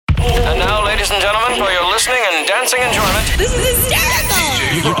entrancing enjoyment. This is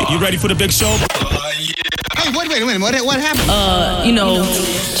hysterical. You ready for the big show? Yeah. Hey, wait a minute. What happened?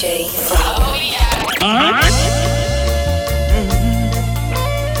 DJ Frog. Oh, yeah. Alright.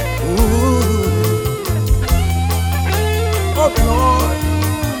 Oh, Lord.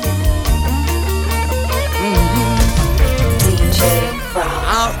 DJ Frog.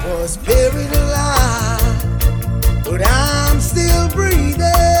 I was buried alive, but I'm still breathing.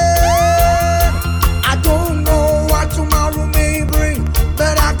 I don't know what tomorrow may bring,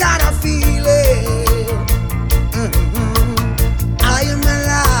 but I got a feeling. I am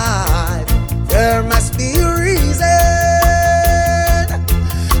alive. There must be a reason.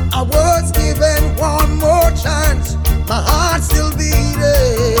 I was given one more chance. My heart's still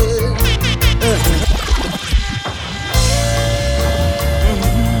beating.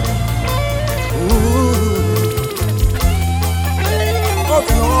 Oh,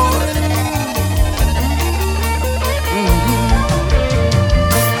 Lord.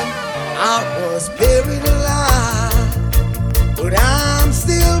 I was buried alive, but I'm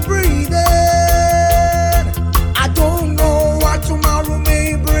still breathing. I don't know what tomorrow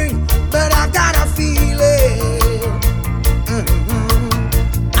may bring, but I got a feeling.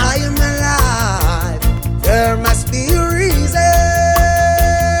 I am alive. There must be a reason.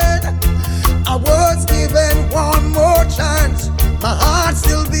 I was given one more chance. My heart's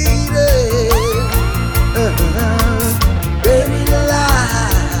still beating. Buried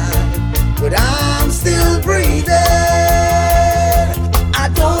alive, but I'm still breathing. I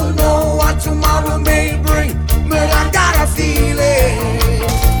don't know what tomorrow may bring, but I got a feeling.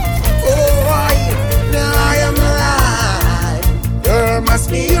 Oh, now I am alive. There must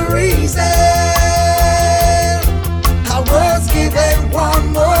be a reason. I was given one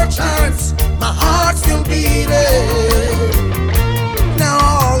more chance. My heart's still beating. Now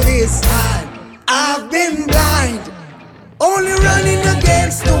all this time I've been blind, only running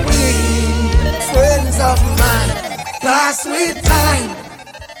against the wind. Friends of mine pass with time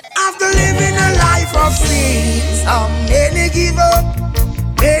after living a life of sin. Some many give up,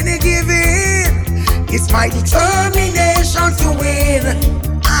 many give in. It's my determination to win.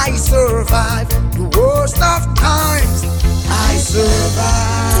 I survive the worst of times. I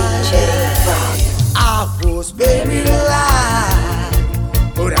survive. DJ Frog. I was buried alive,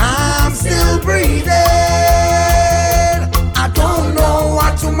 but I'm still breathing. I don't know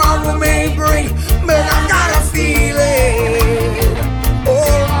what tomorrow may bring, but I got a feeling.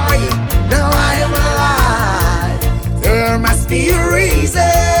 Alright, now I am alive. There must be a reason.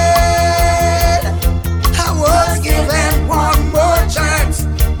 I was given one more chance.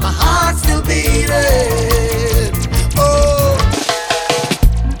 My heart's still beating. Oh.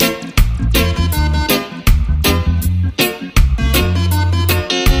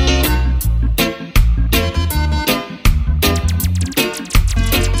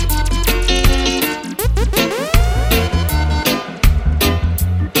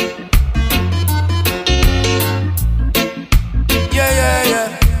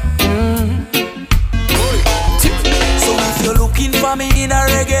 Me in a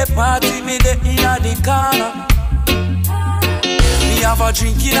reggae party, me dey inna the corner. Me have a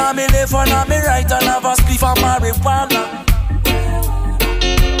drink inna me left and on me right, and have a spliff of marijuana.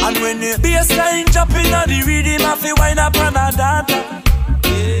 And when the bassline drop inna the rhythm, I feel wind up and a dance.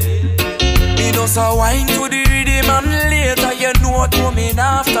 Me just a wine to the rhythm, and later you know what coming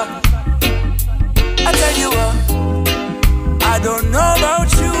after. I tell you what, I don't know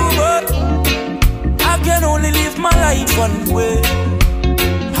about you, but I can only live my life one way.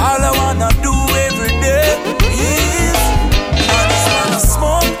 All I wanna do every day is I just wanna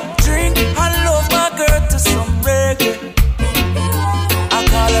smoke, drink, and love my girl to some reggae. I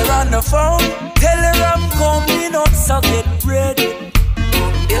call her on the phone, tell her I'm coming up, so get ready.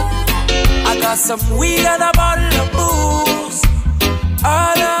 Yeah. I got some weed and a bottle of booze.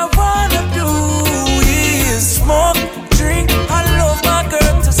 All I wanna do is smoke, drink, and love my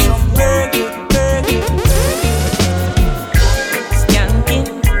girl to some reggae.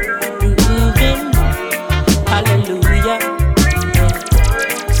 Hallelujah.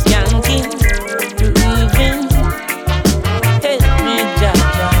 Skanking, grooving. Help me,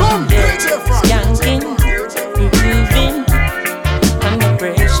 Jaja. Skanking, grooving. Under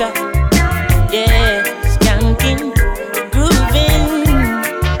pressure. Yeah, skanking, grooving.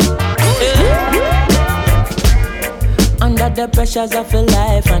 Under the pressures of your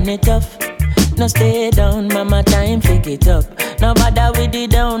life and it tough. No stay down, mama, time pick it up. No bother with the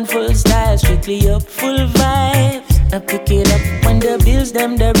down, full style, strictly up, full vibes. I pick it up when the bills,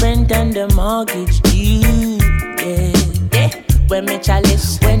 them, the rent and the mortgage due. Yeah, yeah. when me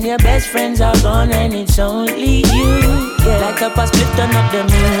chalice. When your best friends are gone and it's only you. Yeah. Like up a split, turn up the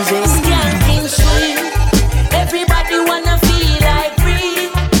music. Skanking sweet. Everybody wanna feel like free.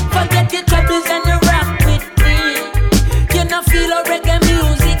 Forget your troubles and you rock with me. You know feel a reggae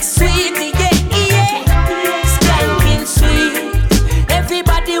music sweet. Yeah, yeah. Skanking sweet.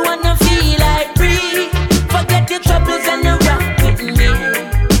 Everybody wanna feel like free. Forget your troubles and you rock with me.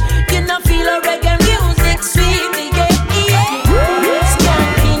 You know feel a reggae music sweet. Yeah, yeah.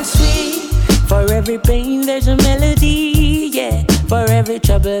 Skanking sweet. For every pain there's a melody. Yeah. For every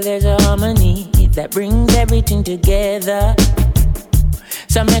trouble there's a harmony that brings everything together.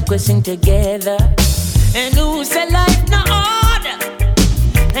 So make we sing together. And who said life no order?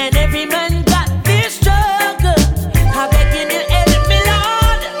 And every man got this struggle. I beg you to help me,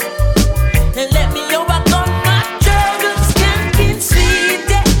 Lord, and let me overcome my struggle. Skanking sweet,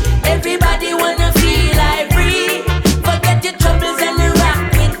 yeah. Everybody wanna feel like free. Forget your troubles and you rock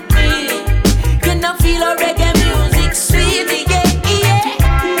with me. You know feel a reggae music sweet, yeah,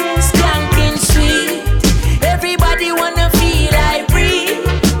 yeah. Skanking sweet. Everybody wanna feel like free.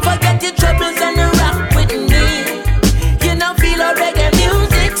 Forget your troubles and you rock with me. You know feel a reggae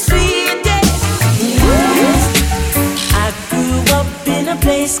music sweet, yeah. I grew up in a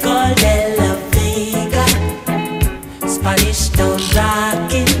place called De La Vega. Spanish town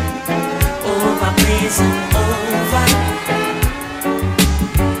rocking, over blazing over.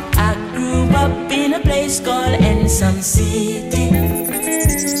 I grew up in a place called Ensom City.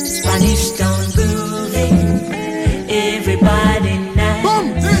 Spanish town grooving, everybody nice. Boom,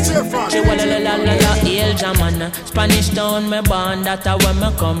 DJ Frank. El Jamana, Spanish town me born, that's where me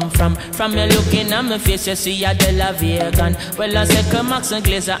come from. From me looking at me face, you see a De La Vegan. Well, I say Max and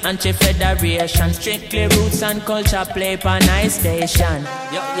Glazer Anti-Federation. Strictly roots and culture play for nice station.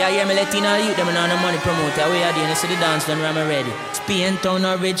 Yeah, me Latino youth, them on the money promoter. We are doing this to the dance, done when I'm ready. Spain town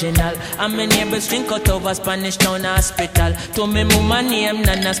original, and my neighbors drink out over Spanish town hospital. To me mama name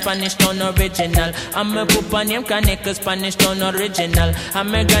Nana, Spanish town original. And my papa name Kaneka, Spanish town original.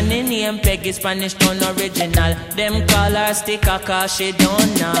 And my granny name Peggy, Spanish town original. Them call her sticker cause she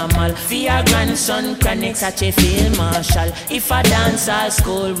don't normal. For your grandson chronic such a field marshal. If I dance at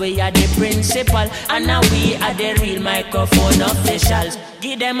school we are the principal. And now we are the real microphone officials.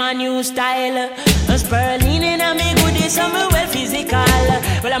 Give them a new style. A Sperling in a me goodies and me well physical.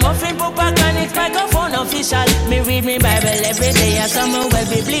 Well I'm offering Papa Chronics microphone official. Me read me Bible every day and some well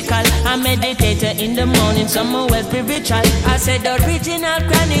biblical. I meditate in the morning, some well spiritual. I said original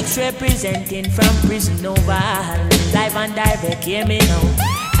Chronics representing from prison Oval. Live and direct, hear me now.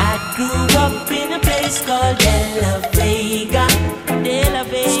 I grew up in a place called De La Vega. De La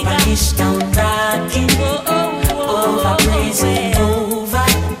Vega. Spanish town rocking, over blazing over.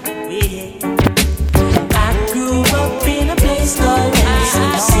 Yeah. I grew up in a place called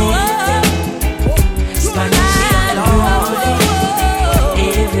Ensom City. Spanish town rolling,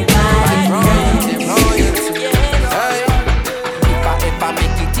 everybody knows. Hey, if I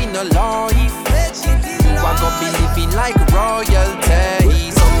make it in a life, I gon' be living like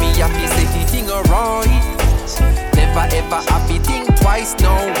royalty. So me happy say the thing alright. Never ever happy think twice,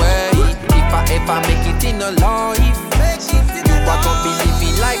 no way. If I ever make it in a life, I gon' be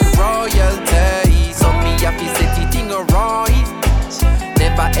living like royalty. So me happy say the thing alright.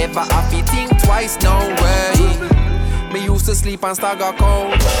 Never ever happy think twice, no way. Me used to sleep on Stagger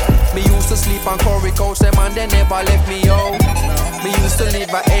Coach. Me used to sleep on Corey Coach. Them and they never left me out. Me used to live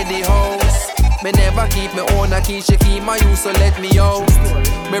at Eddie House. Me never keep me own a key, she keep my used to let me out.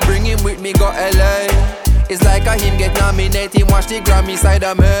 Me bring him with me, go LA. It's like a him get nominated, watch the Grammy side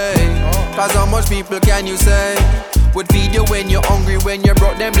of me. Cause how much people can you say would feed you when you're hungry, when you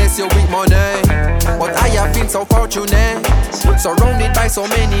broke them bless you with money. But I have been so fortunate, surrounded by so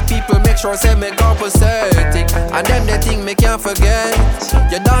many people, make sure say me compensating. And them the thing me can't forget.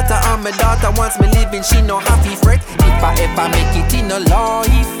 Your daughter and my daughter wants me living, she no happy fret. If I ever make it in a life,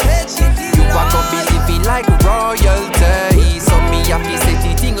 you are gonna be living like royalty. So me happy say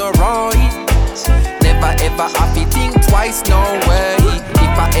the thing alright. Never ever happy think twice, no way.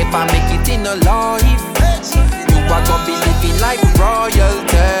 If I ever make it in a life, you are gonna be living like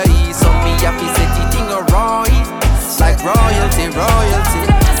royalty. So me happy say the thing alright. Like royalty, royalty.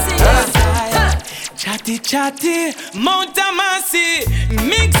 Chatty, Mount Amasi,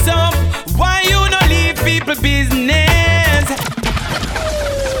 mix up. Why you no leave people business?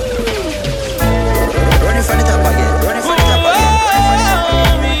 Running from the top again. Running from the top again.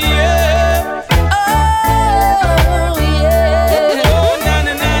 Yeah. Oh yeah. Oh,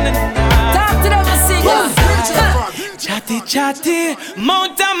 Talk to them and sing. Chatty,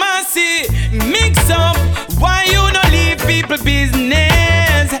 Mount Amasi, mix up. Why you no leave people business?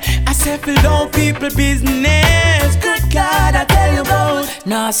 settle down people business. Good God, I tell you about.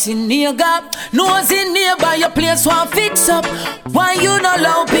 Nah, see near gap, nose in nearby your place one fix up. Why you not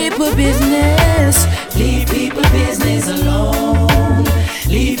allow people business? Leave people business alone.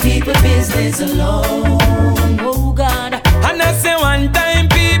 Leave people business alone. Oh God. And I say one time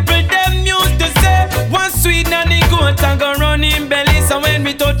people them used to say one sweet nanny goat and go run in belly. So when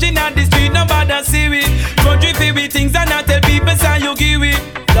we touching at the street, nobody see we. Go drippy with things and I tell people say you give it.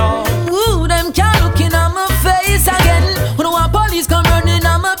 Ooh, them can't look in on my face again. When the police come running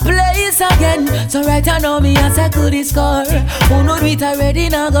on my place again. So right now me as I could score. Who know do it already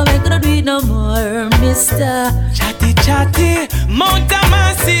now go make no do it no more, mister. Chatty chatty, Mount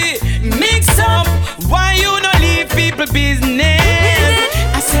Amasi, mix up. Why you no leave people business?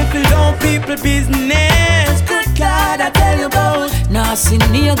 I settle down people business. Good God, I tell you about. Now see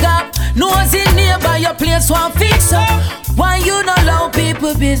near gap, nose in nearby your place one fix up. Why you not allow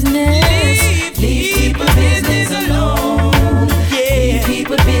people business? Leave people business alone. Leave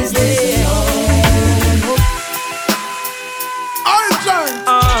people business alone. I'm trying.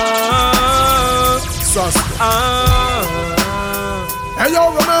 Sasko. Hey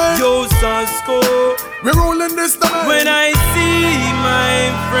yo, man. Yo, Sasko. We're rolling this down. When I see my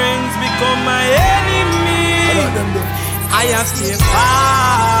friends become my enemy, I have to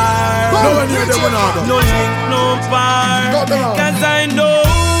far. No link, no bar. Cause I know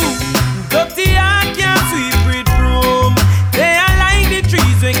dirty heart can't sweep with broom. They are like the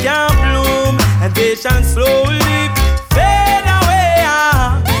trees we can't bloom, and they shall slowly fade away.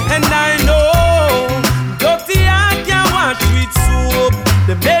 And I know dirty heart can't wash with soap.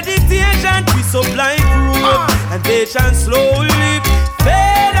 The meditation twist up like rope, and they shall slowly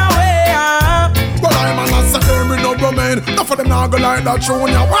fade away. Well, I'm an answer, me no remain. Enough of them now go like that tune.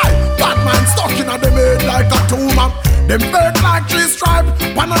 Yeah, why? Batman stuck in a them head like a tumor. Them fake like tree stripe.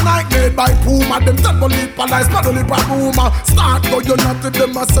 One a night made by Puma. Them tell lip and ice, paddle lip and rumor. Start go, you not to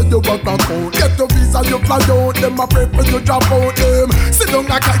them, I say you got a code. Get your visa, you fly out. Them a pray for you drop out them. Sit down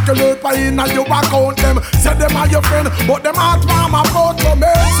like calculate by in and you account them. Say them are your friend, but them heart mama about to me.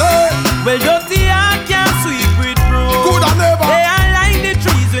 Say, well, dirty heart can't sweep with broom. Good and never. They are like the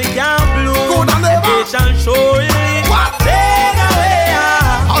trees we can't bloom. Good and never. They shall surely fade away.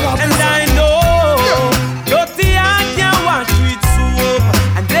 And I know dirty heart can't wash with soap,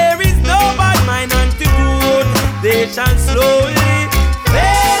 and there is no bad mind antidote. They shall slowly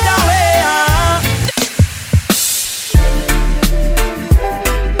fade away.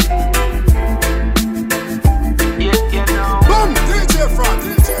 You know. Boom, DJ Front.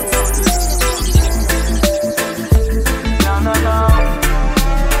 No.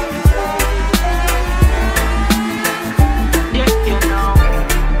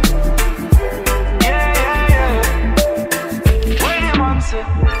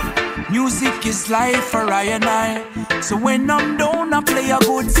 Music is life for I and I. So when I'm down, I play a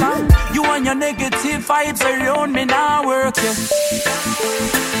good song. You and your negative vibes around me now work, yeah.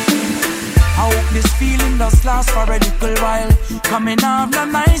 I hope this feeling does last for a little while. Coming have no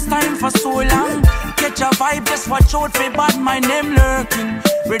nice time for so long. Catch a vibe, just watch out for bad mind them lurking.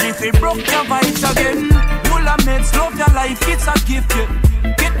 Ready for broke your vibes again. Full of meds, love your life, it's a gift, yeah.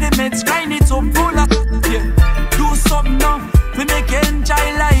 Get the meds, grind it up, full of yeah. Do something now, we make enjoy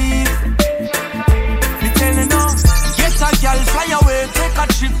life. Me telling you, get a girl, fly away, take a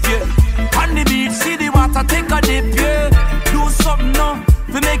trip, yeah. On the beach, see the water, take a dip, yeah. Do something now,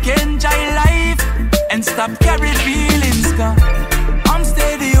 we make enjoy life. And stop carry feelings, cause I'm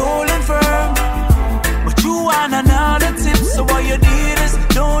steady holding firm. But you want another tip, so what you did is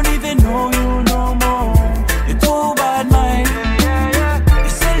don't even know you no more. You're too bad, mind. You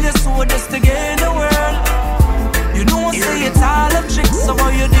sell your soul just to gain the world. You know, say it's all a trick, so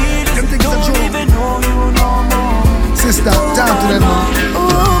what you did is don't even know you no more. Sister, talk to them now.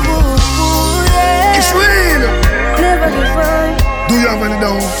 yeah. It's real. Never define. Do you have any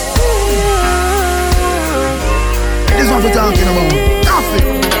down? This is what we're talking about. Coffee.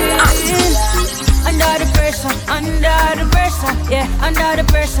 Under the pressure, yeah, under the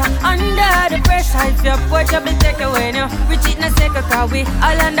pressure. If your porch up, take away now. Reach it in a second, cause we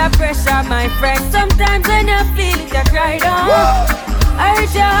all under pressure, my friend. Sometimes when you feel it, you cry down. I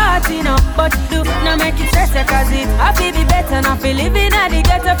hurt your heart, you know, but do not make it stress you, cause it happy be better, not feel living at the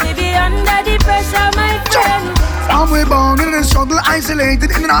ghetto, feel be under the pressure, my friend. From we born in the struggle,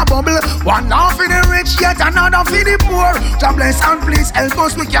 isolated in our bubble. One half for the rich, yet another for the poor. God bless and please help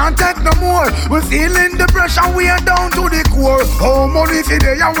us, we can't take no more. We're feeling the pressure, we are down to the core. How money for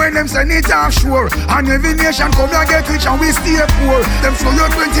they and when them send it offshore. And every nation come and get rich and we stay poor. Them show you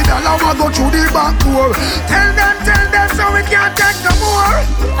 $20, we go through the back door. Tell them, so we can't take no more.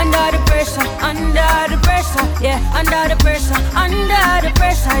 Under the yeah, under the pressure, under the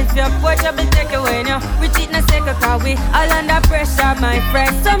pressure. If you're poor, you'll be taken away, you reach it in a second, cause we all under pressure, my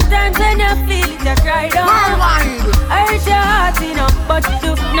friend. Sometimes when you feel it, you cry down. I hurt your heart, you know, but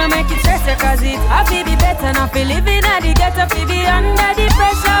you do not make it stress you, cause it's happy be better, not be living at the ghetto, be under the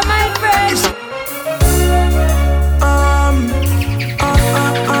pressure, my friend.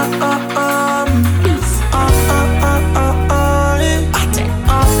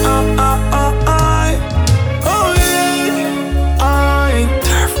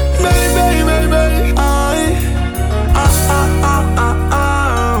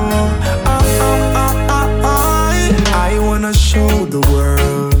 Show the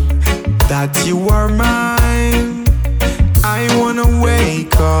world that you are mine. I wanna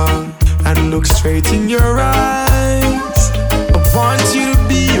wake up and look straight in your eyes. I want you to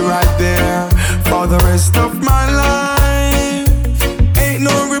be right there for the rest of my life. Ain't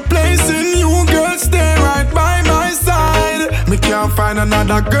no replacing you, girl, stay right by my side. Me can't find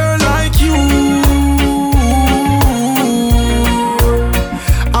another girl like you.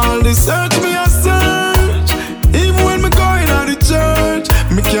 All this search me a search, even when me going out of church.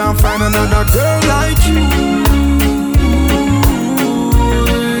 Me can't find another girl like you.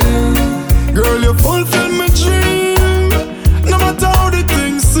 Girl, you fulfill my dream, no matter how the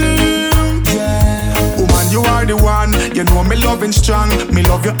things seem. Yeah. Woman, you are the one. You know me loving strong. Me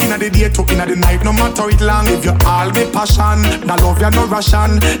love you inna the day to inna the night, no matter it long. If you all be passion, no love you no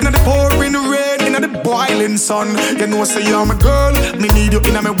ration. Inna the pouring rain, inna the boiling sun. You know say you're my girl. Me need you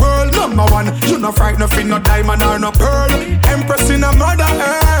inna my world, number one. You no fright, nothing, no diamond or no pearl. Empress inna Mother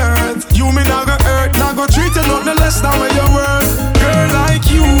Earth. You me not go hurt, not go treat you nothing less than what you're worth. Girl like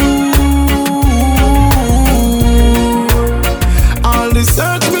you. All this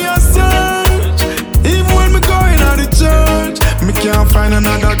search me a search, even when me going out of church. Me can't find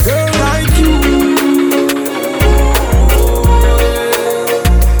another girl like you.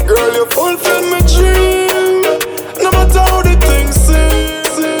 Girl, you fulfill my dream, no matter how the things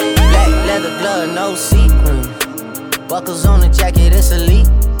seem. Black leather glove, no sequin. Buckles on the jacket, it's elite.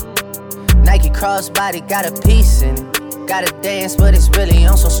 Nike crossbody got a piece in it. Gotta dance, but it's really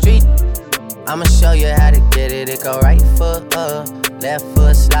on some street. I'ma show you how to get it. It go right foot up, left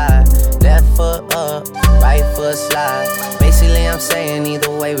foot slide, left foot up, right foot slide. Basically, I'm saying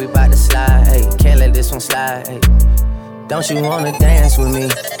either way, we bout to slide. Hey, can't let this one slide. Hey, don't you wanna dance with me?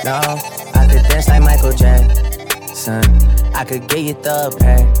 No, I could dance like Michael Jackson. I could get you the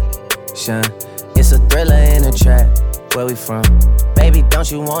passion. It's a thriller in a trap. Where we from? Baby, don't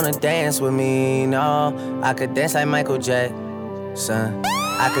you wanna dance with me? No, I could dance like Michael Jackson.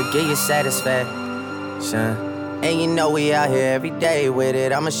 I could give you satisfaction. And you know we out here every day with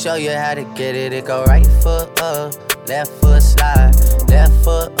it. I'ma show you how to get it. It go right foot up, left foot slide, left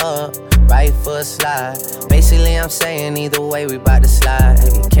foot up, right foot slide. Basically, I'm saying either way, we bout to slide.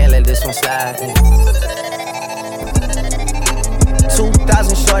 Hey, can't let this one slide. Hey.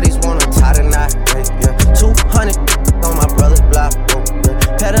 2,000 shorties wanna tie the knot. Hey, yeah. 200 on my brother's block. Oh,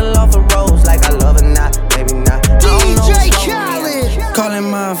 yeah. Pedal off the roads like I love it, not, maybe not. DJ Khaled. Calling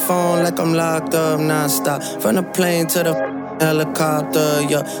my phone like I'm locked up non-stop. From the plane to the helicopter,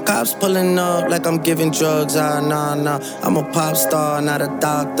 yeah. Cops pulling up like I'm giving drugs, nah. I'm a pop star, not a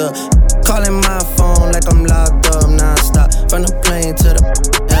doctor. Calling my phone like I'm locked up non-stop. From the plane to the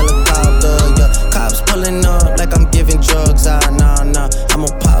helicopter, yeah. Cops pulling up like I'm giving drugs, nah. I'm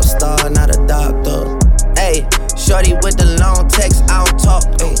a pop star, not a doctor. Ayy, shorty with the long text, I don't talk.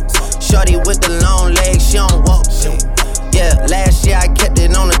 Ay. Shorty with the long legs, she don't walk. Ay. Yeah, last year I kept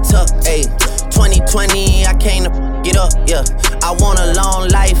it on the tuck. Ayy, 2020 I came to get up. Yeah, I want a long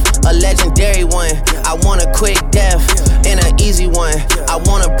life, a legendary one. I want a quick death and an easy one. I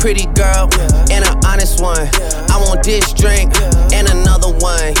want a pretty girl and an honest one. I want this drink and another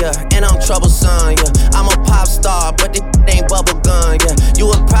one. Yeah, and I'm troublesome. Yeah, I'm a pop star, but this ain't bubble gum. Yeah, you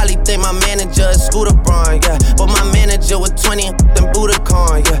would probably think my manager is Scooter Braun. Yeah, but my manager was 20 and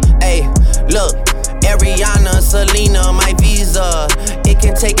Budokan. Yeah, hey, look. Ariana, Selena, my visa. It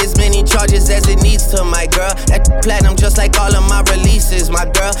can take as many charges as it needs to, my girl. That platinum just like all of my releases, my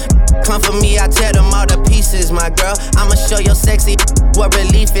girl. Come for me, I tear them all to pieces, my girl. I'ma show your sexy what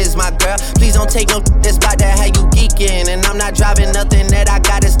relief is, my girl. Please don't take no that's about that how you geeking. And I'm not driving nothing that I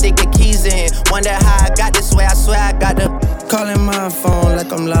gotta stick the keys in. Wonder how I got this way, I swear I got the. Calling my phone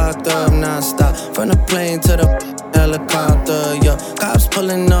like I'm locked up non-stop. From the plane to the helicopter, yeah. Cops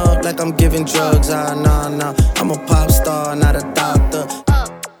pulling up like I'm giving drugs, nah. I'm a pop star, not a doctor.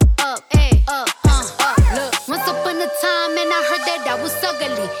 Look, once upon a time, and I heard that I was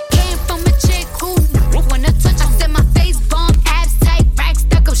ugly. Came from a chick who wanna touch. I said my face bomb, abs tight, rack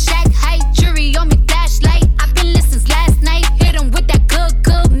stuck up, shack height, jury on me, flashlight. I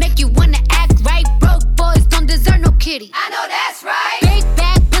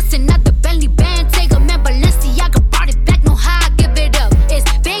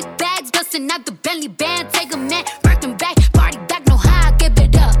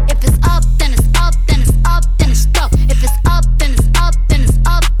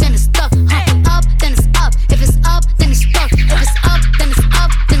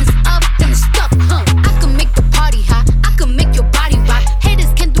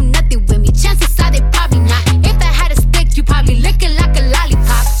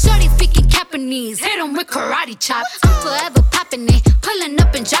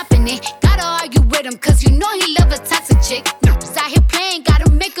been dropping it. Gotta argue with him, cause you know he love a toxic chick. Just out here playing, gotta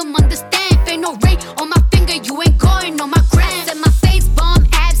make him understand. If ain't no ring on my finger, you ain't going on my gram. Set my face, bomb,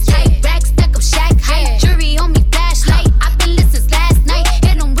 abs tight. Rack, stack up, shack height. Jury on me, flashlight. I've been listening since last night.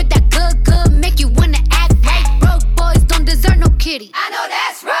 Hit him with that good, make you wanna act right. Broke boys don't deserve no kitty. I know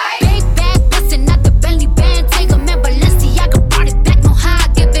that's right. Big bag, bustin' out the Bentley band. Take a man, Balenciaga brought it back. Know how I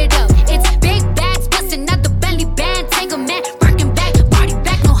give it up. It's big bags, bustin' out the Bentley band. Take a man, working back, party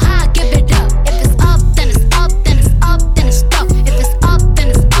back. Know how I give it up. If it's up, then it's up, then it's up, then it's stuck. If it's up, then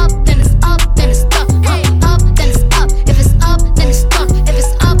it's up, then it's up, then it's stuck. Hey, up, then it's up. If it's up, then it's stuck. If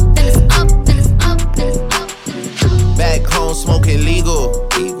it's up, then it's up, then it's up, then it's up. Back home smoking legal.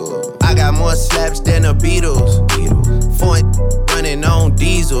 I got more slaps than the Beatles. Foreign running on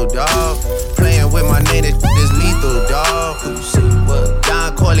diesel, dawg. Playing with my name, this lethal, dawg.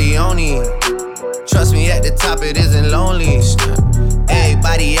 Don Corleone. Trust me, at the top it isn't lonely.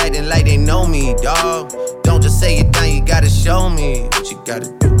 Everybody acting like they know me, dawg. Don't just say it down, you gotta show me what you gotta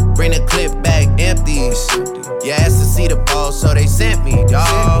do. Bring the clip back empty. You asked to see the ball, so they sent me,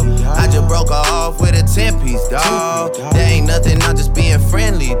 dawg. I just broke her off with a 10-piece, dawg. There ain't nothing, I'm just being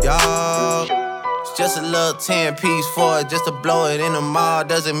friendly, dawg. It's just a little 10-piece for it, just to blow it in the mall.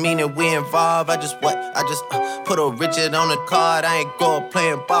 Doesn't mean that we involved. I just put a Richard on the card. I ain't going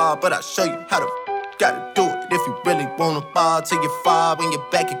playing ball, but I'll show you how to gotta do it. If you really wanna fall till you fall when you're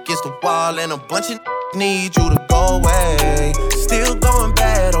back against the wall, and a bunch of need you to go away. Still going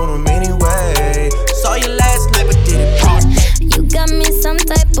bad on them anyway. Saw you last night, but did it wrong. You got me some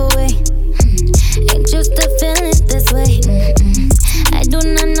type of way. Ain't used to feeling this way. I do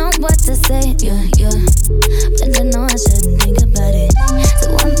not know what to say, yeah. But I know I shouldn't think about it.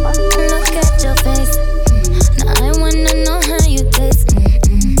 So I'm gonna look at your face. Now I wanna know how you taste.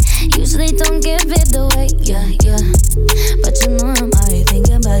 Usually don't give it away, yeah. But you know I'm already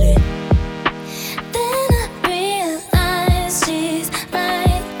thinking about it. Then I realize she's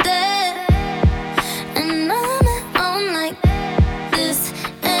right there, and I'm at home like this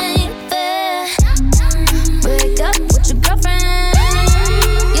ain't fair. Break up with your girlfriend,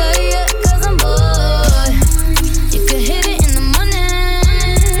 yeah, cause I'm bored. You can hit it in the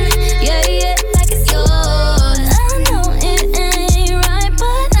morning, yeah, like it's yours. I know it ain't right,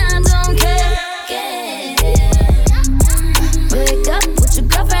 but I don't care. Break up with your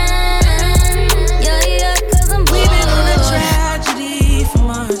girlfriend, yeah, cause I'm bored. We've been on a tragedy for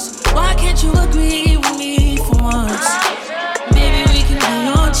months. Why can't you agree with me for once? Maybe we can be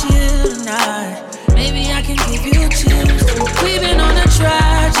on chill tonight. Maybe I can give you chills. We've been on a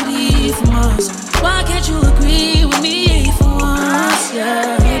tragedy for months. Why can't you agree with me for once?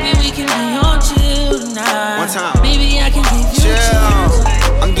 Yeah, maybe we can be on chill tonight. One time. Maybe I can give you chills.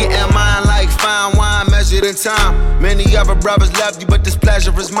 I'm getting mine like fine wine measured in time. Many other brothers love you, but this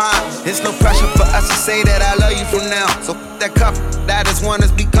pleasure is mine. It's no pressure for us to say that I love you from now. So that cup, that is one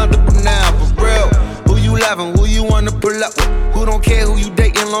that's be comfortable now. For real, who you loving, who you wanna pull up with? Who don't care who you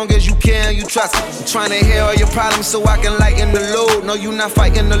dating, long as you care and you trust me. I'm trying to hear all your problems so I can lighten the load. No, you not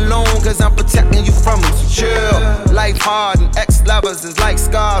fighting alone, cause I'm protecting you from them. So chill, life hard and ex-lovers is like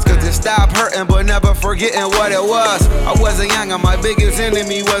scars. Cause they stop hurting but never forgetting what it was. I wasn't young and my biggest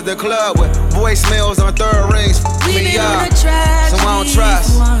enemy was the club with voicemails on third rings. We've Me been on up, a tragedy so I don't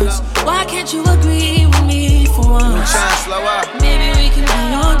trust. for once. Why can't you agree with me for I'm once? trying to slow up. Maybe we can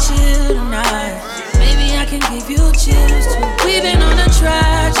be on chill tonight. Maybe I can give you chills too. We've been on a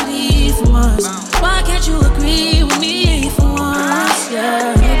tragedy for months. Why can't you agree with me for once?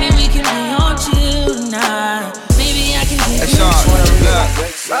 Yeah, maybe we can be on chill tonight. Maybe I can give you chills.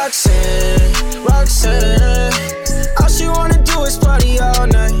 Roxanne, all she wanna do is party all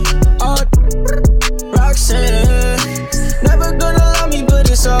night. Roxanne, never gonna love me, but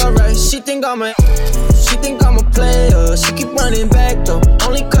it's alright. She think I'm a player. She keep running back though,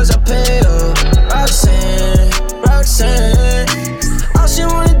 only cause I pay her. Roxanne, all she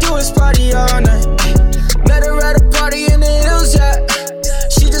wanna do is party all night. Met her at a party in the hills, yeah.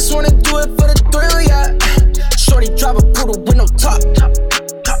 She just wanna do it for the thrill, yeah. Shorty drive a poodle with no top.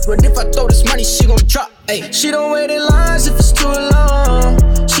 But if I throw this money, she gon' drop. Ay. She don't wait in lines if it's too long.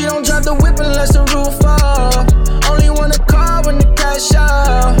 She don't drive the whip unless the roof fall. Only want a car when the cash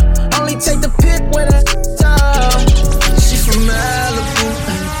out. Only take the pick when it's out. She from Malibu.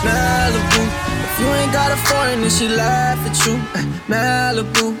 If you ain't got a foreign, then she laugh at you.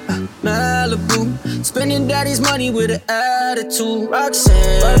 Malibu. Spending daddy's money with an attitude.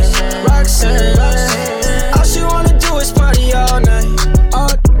 Roxanne. All she wanna do is party all night.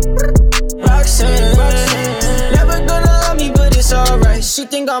 Roxanne, never gonna love me, but it's alright. She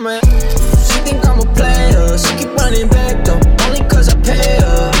think I'm a player. She keep running back though, only cause I pay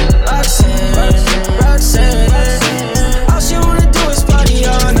her.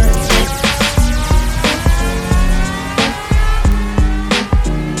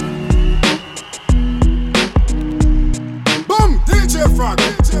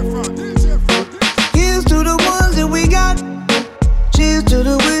 Here's to the ones that we got. Cheers to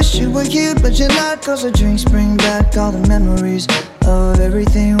the wish you were here, but you're not. Cause the drinks bring back all the memories of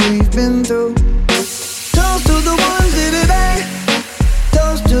everything we've been through. Toast to the ones here today.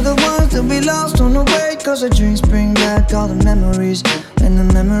 Toast to the ones that we lost on the way. Cause the drinks bring back all the memories. And the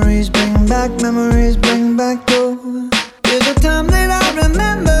memories bring back you. There's a time that I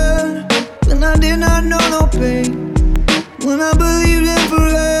remember when I did not know no pain, when I believed in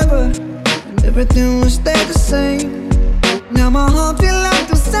forever and everything would stay the same. Now my heart feel like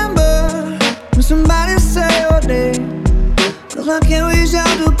December when somebody say your name. Cause I can't reach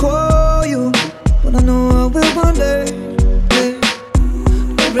out to call you, but I know I will one day.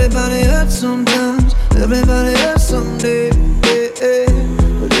 Yeah. Everybody hurts sometimes, everybody hurts someday. Yeah, yeah.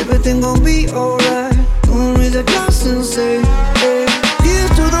 But everything gon' be alright. Gonna raise a glass and say, yeah. Here's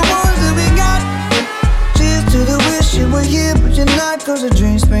to the ones that we got. Cheers to the wish you were here, but you're not. Cause the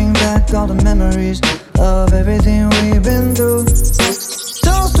drinks bring back all the memories of everything we've been through.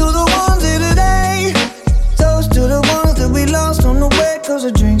 Toast to the ones here today. Toast to the ones that we lost on the way. Cause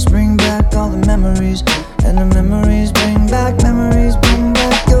the drinks bring back all the memories. And the memories bring back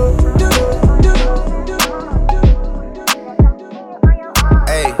you.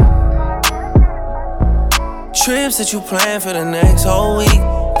 Hey. Trips that you plan for the next whole week.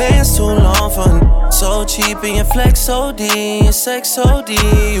 Bands too long for so cheap and your flex OD, your sex OD.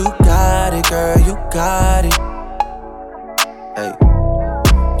 You got it, girl, you got it. Hey,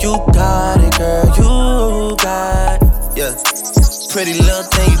 you got it, girl, you got it. Yeah, pretty little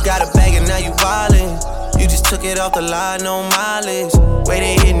thing, you got a bag and now you wildin'. You just took it off the line, no mileage. Way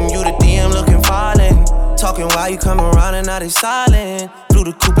they hitting you, the DM looking violent. Talking while you come around and now they silent. Blew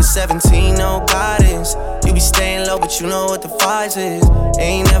the coupe at 17, no guidance. You be staying low, but you know what the price is.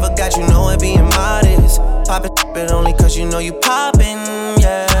 Ain't never got you know it being modest. Poppin' it only cause you know you poppin',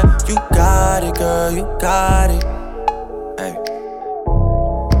 yeah. You got it, girl, you got it. Hey.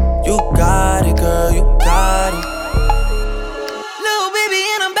 You got it, girl, you got it. Little baby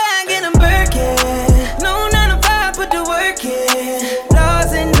and I'm back and I'm Birkin. No 9 to 5, put the work in.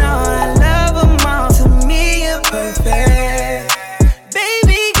 Laws and all, I love them all. To me, you're perfect.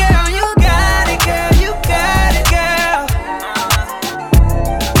 Baby girl, you got it, girl, you got it, girl.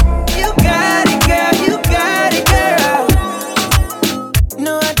 You got it, girl, you got it, girl.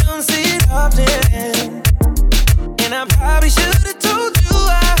 No, I don't see it often, and I probably should've told you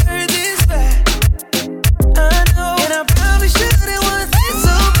I heard this back. I know, and I probably should've wanted it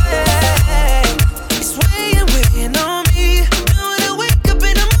so bad. It's weighing on me. Now when I wake up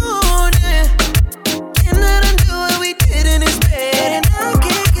in the morning, cannot undo what we did in this bed, and I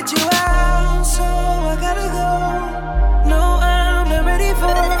can't get you out, so I gotta go. No, I'm not ready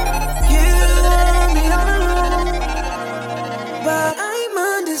for you and me on the road, but I'm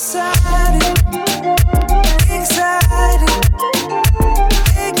undecided, excited,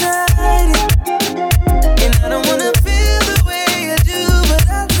 ignited, and I don't wanna feel the way I do, but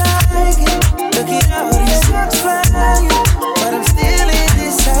I like it. Look at all these sparks flying, but I'm still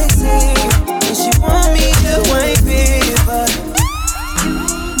indecisive. And she want me to wipe it, but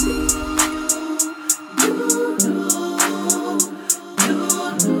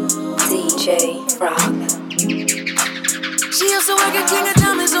DJ Rock. She used to work at King of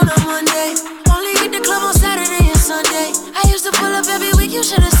Diamonds on a Monday. Only hit the club on Saturday and Sunday. I used to pull up every week, you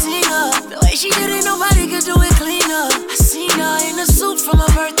should've seen her. The way she did it, nobody could do it cleaner. I seen her in a suit for my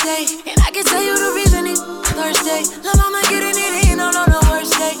birthday, and I can tell you the reason it's Thursday. La mama getting it in on her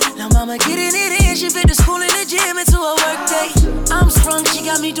worst day. La mama getting it in, she fit the school and the gym into a work day. I'm sprung, she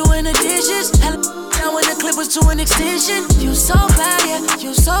got me doing the dishes. Hell, now when the clip was to an extension. You so bad, yeah,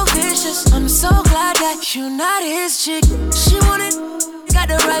 you so vicious. I'm so glad that you not his chick. She wanted, got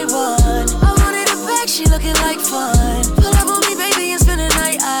the right one. I wanted it back, she looking like fun. Pull up on me, baby, and spend the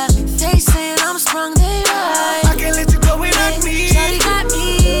night. They saying I'm sprung, they right. I can't let you go without me. Shawty got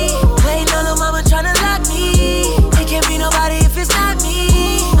me, waiting on her mama tryna lock me. It can't be nobody if it's not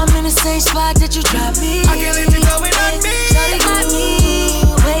me. I'm in the same spot that you dropped me. I can't let you go without me. Shawty got me,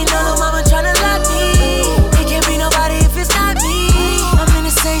 waiting on her mama tryna lock me. It can't be nobody if it's not me. I'm in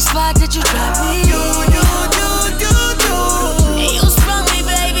the same spot that you dropped me. And you sprung me,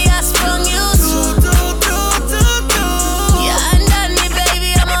 baby, I sprung you too. Yeah, undone me,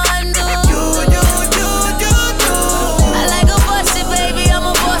 baby, I'ma undo. I like a bossy, baby,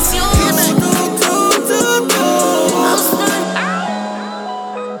 I'ma boss you. I'm sprung.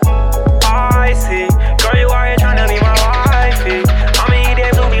 I see, girl, you are tryna be my wifey. I'ma eat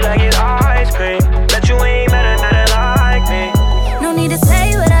that booty like it's ice cream. Bet you ain't better like me. No need to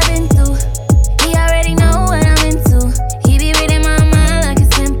say what I've been through. He already know what I'm into. He be reading my mind like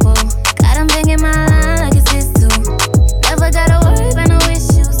it's simple.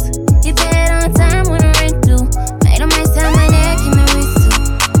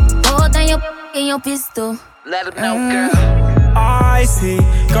 good now, girl. I see,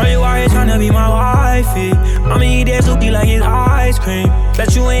 girl, you are here tryna be my wifey. I'ma eat that loopy like it's ice cream.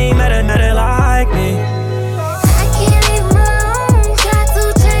 Bet you ain't met another like me. I can't leave him alone. Try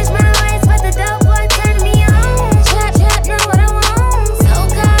to change my ways, but the dope boy turned me on. Trap, know what I want. So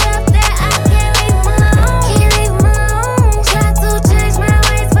caught up that I can't leave him alone. Can't leave him alone. Try to change my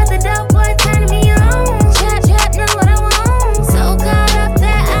ways, but the dope boy turned me on. Trap, know what I want. So caught up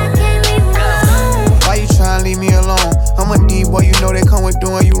that I can't leave him alone. Why you tryna leave me alone? I'm a deep boy, you know they come with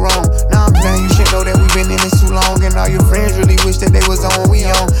doing you wrong. Now I'm playing, you should know that we've been in this too long. And all your friends really wish that they was on what we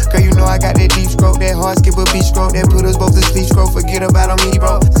on. Girl, you know I got that deep stroke, that hard skip a beat stroke, that put us both to sleep stroke. Forget about on me,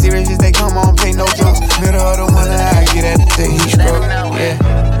 bro. Serious as they come on, play no jokes. Middle of the one I get at the heat stroke. Yeah.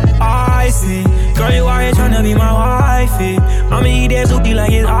 I see, girl, you are here tryna be my wifey. I'ma eat that loopy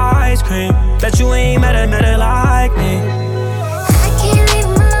like it's ice cream. Bet you ain't met another like me. I can't leave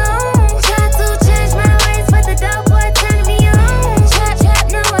him alone. Try to change my ways, but the dope boy turned me on. Trap,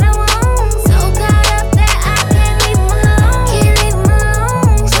 know what I want. So caught up that I can't leave him alone. Can't leave him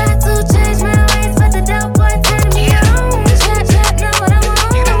alone. Try to change my ways, but the dope boy turned me on. Trap, know what I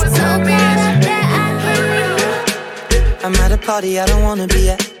want. So caught up that I can't leave him alone. I'm at a party I don't wanna be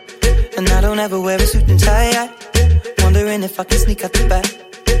at, and I don't ever wear a suit and tie. Wondering if I can sneak out the back.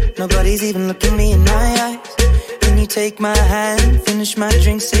 Nobody's even looking me in my eyes. Can you take my hand, finish my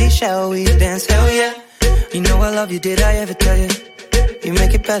drink, say shall we dance? Hell yeah. You know I love you, did I ever tell you? You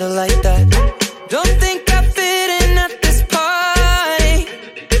make it better like that. Don't think I fit in at this party.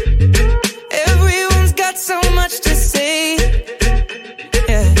 Everyone's got so much to say.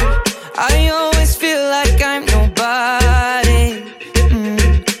 Yeah, I always feel like I'm nobody.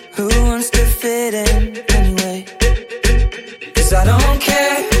 Who wants to fit in anyway? 'Cause I don't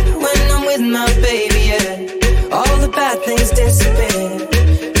care when I'm with my baby, yeah. All the bad things disappear.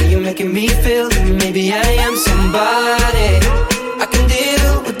 You're making me feel that maybe I am somebody. I can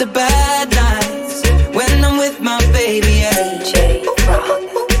deal with the bad nights when I'm with my baby, yeah. DJ Frog.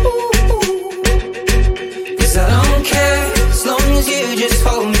 'Cause I don't care as long as you just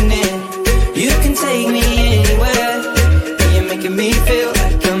hold me near. You can take me anywhere. You're making me feel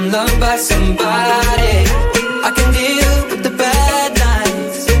like I'm loved by somebody. I can deal with the bad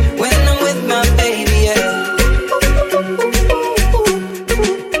nights when I'm with my baby, yeah.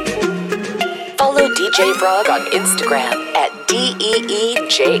 Follow DJ Frog on Instagram at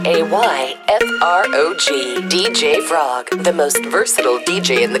DEEJAYFROG. DJ Frog, the most versatile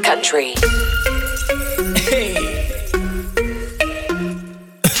DJ in the country. Hey.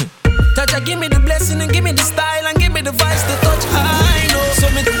 Touch, give me the blessing and give me the style and give me the vibes to touch high. No, so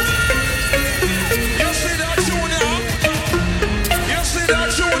me. You see that junior? You see that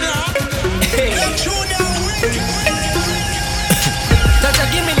junior? Hey. Touch,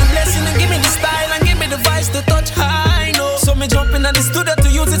 give me the blessing and give me the style and give me the vibes to touch high. No, so me jump in at the studio to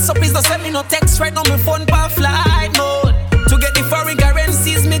use it. So please don't send me no text right now. My phone pa flight mode to get the foreign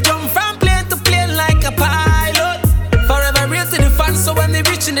currencies. Me jump from plane to plane like a pilot. Forever real to the fans. So when they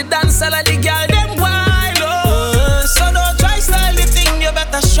reach in the dance, all of the girl them wild. So don't try style the thing. You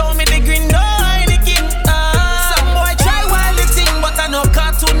better show me the green, no Heineken. Some boy try wild the thing, but I know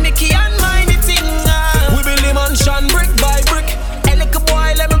cartoon Mickey and mine the thing. We build the mansion brick by brick. Hey, little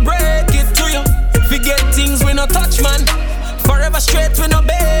boy, let me break it to you. Forget things we no touch, man. Forever straight, we no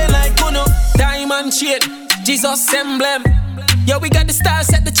bail like Kuno. Diamond chain, Jesus emblem. Yo, we got the stars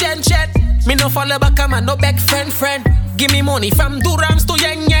at the chen. Me no follow back, man, no back friend. Give me money from Durams to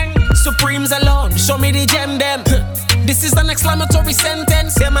Yang Yang. Supremes alone, show me the gem them. This is an exclamatory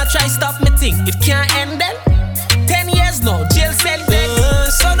sentence. Them I try stop me think it can't end then. 10 years no jail cell then.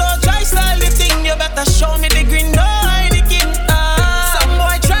 So don't try style the thing. You better show me the green, no Heineken. Some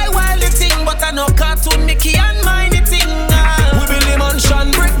boy try wild the thing, but I know cartoon Mickey and mine the thing. We build the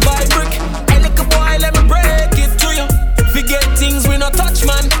mansion brick by brick. Hey, little boy, let me break it to you. Forget things we no touch,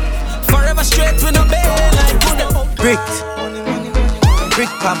 man. Forever straight, we no bail like Brick. Brick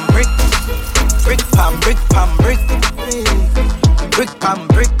pam brick. Brick pam brick pam brick. Brick pam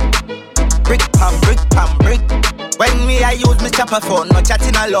brick. Brick pam brick pam brick. When me I use my chopper phone, no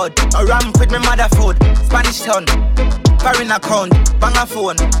chatting a lot. I ramp with my mother food. Spanish town, foreign account, bang a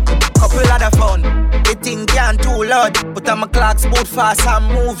phone, couple other phone. The thing can't too loud, but I'm a clocks boot fast and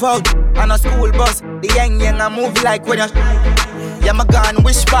move out. On a school bus, the young I move like when you. Yeah, my gun,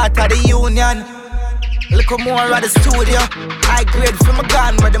 which part of the union? Look more at the studio. High grade from my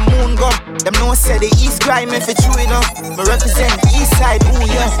gun where the moon go. Them no say the East grime if it's true enough. But represent the East side, ooh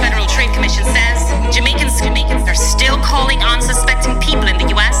yeah. The Federal Trade Commission says Jamaicans are still calling unsuspecting people in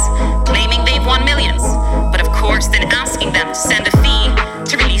the US, claiming they've won millions. But of course, then asking them to send a fee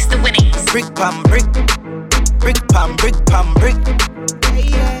to release the winnings. Brick pam brick.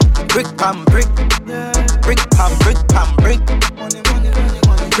 pam brick. Brick pam brick pam brick.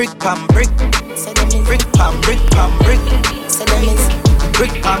 Brick pam brick. Brick pam brick pam brick.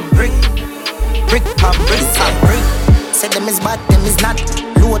 Brick pam brick. Brick pam brick pam brick. Say them is bad, them is not.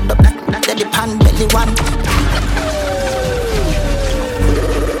 Load up that the pan belly one.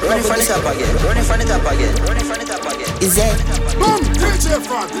 Running from the top again. Running from the top again. Running from the top again. Is it? Boom, DJ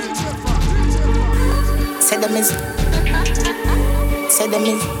Frog. Say them is. Say them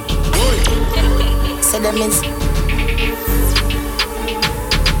is. Say them is.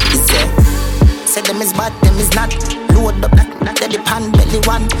 Is it? Say them is bad, them is not. Load up that the pan belly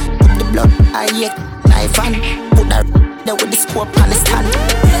one. Put the blood, I yeah, knife and put that there with the scope on the stand.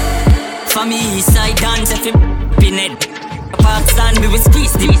 For me, side dance if you pinhead. Park stand, we will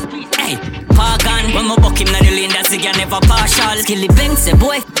squeeze the hey, park on. When my buck him na the lane, that's again never partial. Skilly bang, say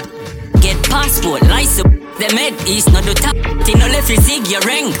boy, get passport, license. Them head is not the top. They no left you zig your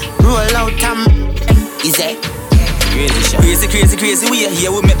ring. Roll out is it? Crazy we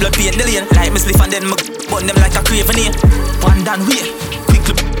here we make blood paint the lane. Like me spliff and then me burn them like a craven here. One down way,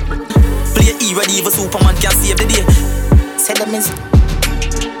 quickly play E ready even Superman can save the day. Say them is.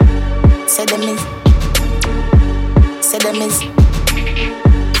 Say them is. Say them is.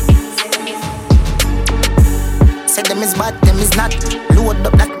 Say them is bad, them is not. Load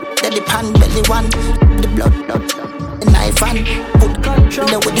up that the pan belly one. The blood, the knife and put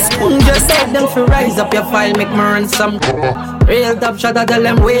control with the spoon. Just take them to rise up your file, make me run some. Real top shot, I tell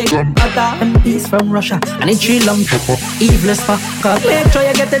them wait. And peace from Russia, and it's Sri Lanka. Eveless fucker. Make sure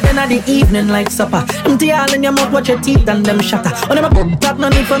you get it in the evening like supper. Empty all in your mouth, watch your teeth and them shatter. On them a talk, no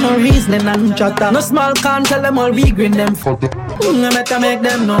need for no reasoning and chatter. No small can't tell them all we green them further. I better make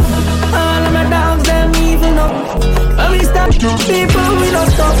them know. All of my dogs, them evil up. And we start people, we don't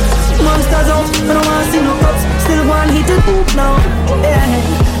stop. Monsters out, I don't want to see no cops. Still one hit it poop now. Yeah.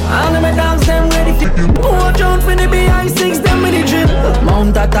 All of my dogs, them ready for you. Watch out for the BI6, them with the drip.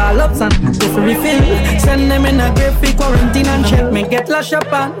 Mount that all ups and go for refill. Send them in a grave for quarantine and check me. Get lash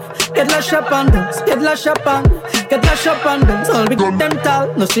up on, get lash up on them. Get lash up on, get lash up on them. All we got them tall,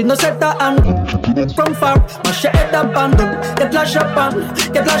 no see no setter and from far, mash your head up on them. Get lash up on,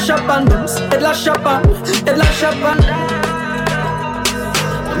 get lash up on them. Get lash up on, get lash up on.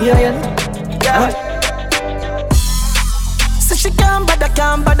 Yeah. So she can't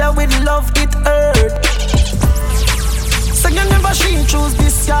bother with love, it hurt. So you never she choose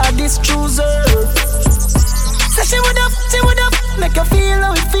this guy, this chooser. So she would have, make her feel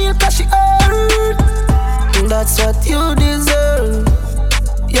how it feel, cause she hurt. That's what you deserve,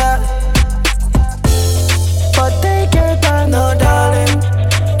 yeah. But take your time, no darling.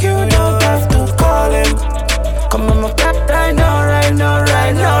 You don't have to call him. Come on, my cat, right now, in the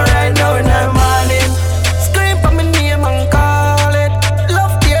morning. Scream for my name and call it.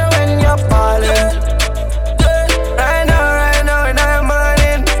 Love here when you're falling. Right now, in the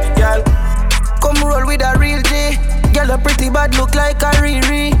morning. Girl, come roll with a real G. Girl, a pretty bad look like a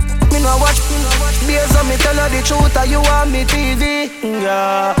Riri. Me no watch, beers on me, tell her the truth, or you want me TV.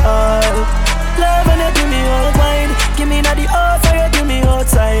 Girl, love when you give me all wine. Give me na the house or you give me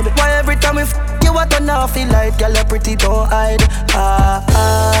outside. Why every time we you want to know feel like girl you pretty don't hide.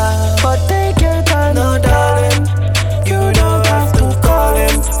 But take your time, no darling. You don't have to call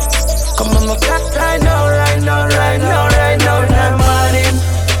him. Come on, my cat, right now, in the morning.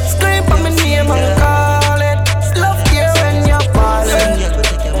 Scream for my name and call it. Love you when you're falling.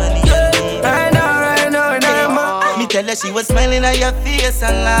 Right now, in the morning. Me tell her she was smiling at your face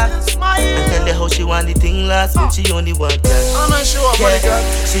and laugh. And tell her how she want the thing last, but she only want cash. I'm not sure about it.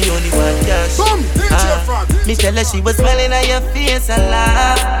 She only want cash. Me tell her she was smiling at your face and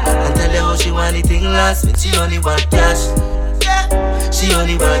laugh. And tell her how she want the thing last, but she only want cash. She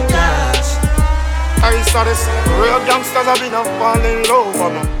only want cash. I saw this real gangsters have been falling low for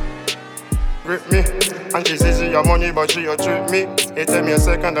me. Grip me, and she says she your money, but she a treat me. It take me a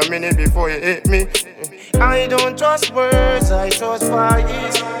second, a minute before you hit me. I don't trust words, I trust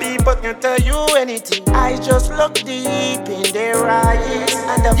vibes. People can tell you anything. I just look deep in their eyes,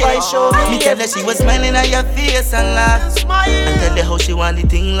 and the vibe show me. Me tell her she was smiling at your face and laugh. And tell her how she want the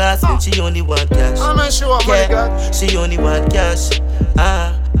thing last, but she only want cash. I'm not sure about that. She only want cash.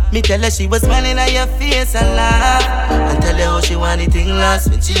 Me tell her she was smiling at your face and laugh. And tell her how she want the thing last,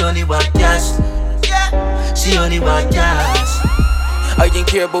 but she only want cash. She only want cash. I didn't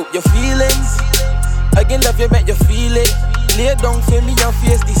care about your feelings. I can love you, make you feel it. Lay down for me and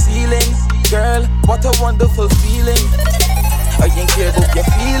face the ceiling. Girl, what a wonderful feeling. I ain't care about your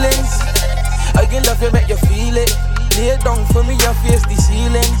feelings. I can love you, make you feel it. Lay down for me and face the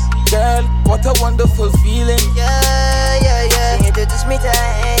ceiling. Girl, what a wonderful feeling. Yeah. You introduced me to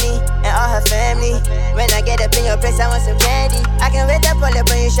Annie, and your place, I want some candy. I can wait to pull up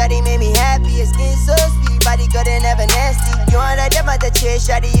on you, shawty, make me happy. Your skin so sweet, body good and never nasty. You want to jump out the chair,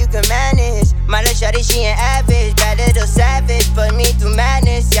 shawty, you can manage. My little shawty, she ain't average, bad little savage, put me through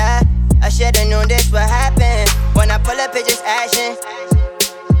madness, yeah. I should've known this would happen. When I pull up, it's just action.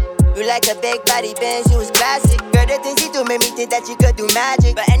 You like a big body Benz, you was classic. Girl, the things you do make me think that you could do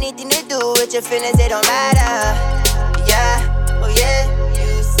magic. But anything to do with your feelings, it don't matter. Yeah, oh yeah.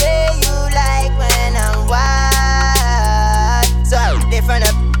 You say you like when I'm wild. So in front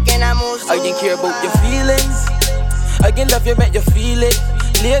of and I move I didn't care about your feelings. I can love you, make you feel it.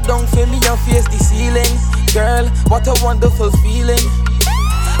 Lay down for me and face the ceiling. Girl, what a wonderful feeling.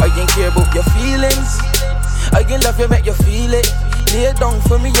 I didn't care about your feelings. I can love you, make you feel it. Lay down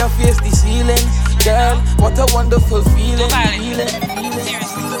for me and face the ceiling. Girl, what a wonderful feeling.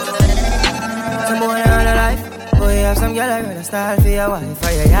 Some boy all alive. Boy, have some girl I rather style for your wife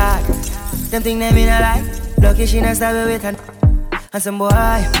for your yard. Them think them in a life. Lucky she not style with an. And some boy,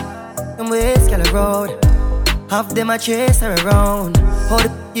 them ways girl road. Half them a chase her around. Hold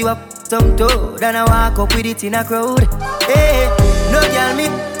you up some toe. Then I walk up with it in a crowd. Hey, no girl me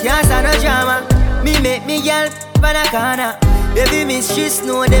can't stand no drama. Me make me girl pan a corner. Baby miss she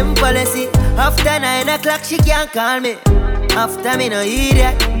know them policy. After 9 o'clock she can't call me. After me no eat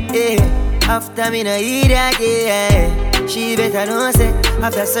that, yeah. After me no eat that, yeah. She better know say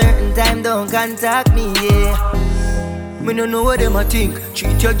after certain time don't contact me, yeah. Me no know what them a think.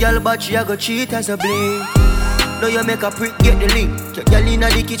 Cheat your girl but she a go cheat as a blink. Now you make a prick get the link. Your girl inna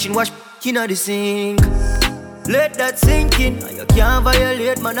the kitchen wash inna the sink. Let that sink in. You can't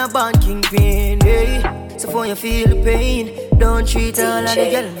violate man a band kingpin, hey. So for you feel the pain, don't treat all of the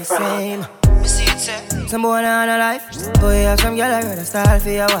girls the same. Some boy on a life, boy have some girl I rather style for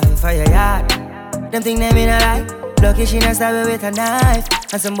your wife for your yard. Them think them in a life, lucky she not stab with a knife.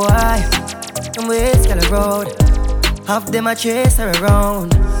 And some boy, them ways girl road. Half them a chase her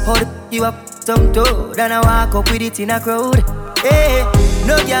around. Hold you up some toe, then I walk up with it in a crowd. Hey,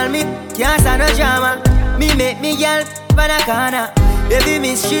 no girl me can't stand no drama. Me make me girl pan a corner. Baby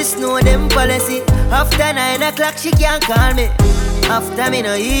miss she know them policy. After 9 o'clock she can't call me. After me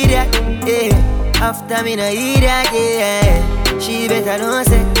no eat that, yeah. After me no eat that, yeah. She better know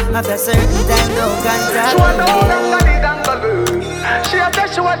say after certain time don't contact me. She want the whole gang. She a tell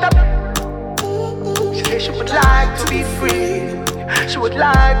she want the. She say she would like to be free. She would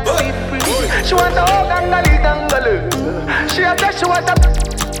like to be free. She want the whole gang. She a tell she want the.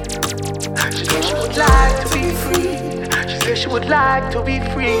 She say she would like to be free. She say she would like to be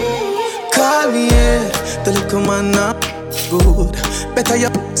free. Call me, yeah. The little man not good. Better you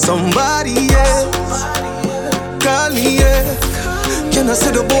somebody else. Call me, yeah. Can I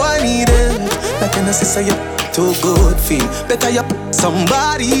say the boy need him? Like can I say you too good feel? Better you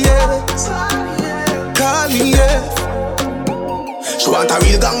somebody else. Call me, yeah. She want a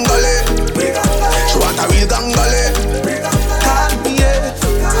real gangale. She want a real gangale. Call me, yeah.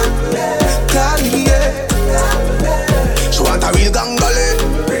 Call me, yeah. She want a real gangale.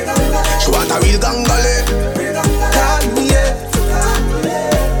 She want a real gangale. Call me, yeah.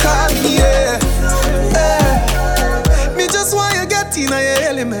 Call me, yeah. Me just want you get in your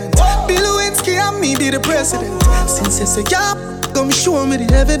element. Bill Lewinsky and me be the president. Since you say yeah, come show me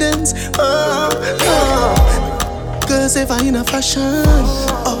the evidence. Cause if I in a fashion,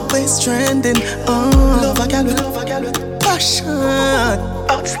 always trending. Love a gal with passion.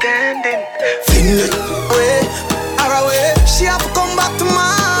 Outstanding. Fling it away, away. She have to come back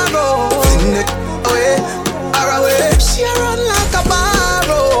tomorrow. Fling it away, away. She run like a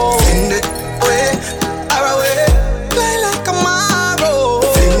barrow. Fling it away, away. Play like a marrow.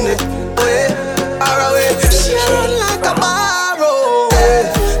 Fling it away, away. She run like a barrow.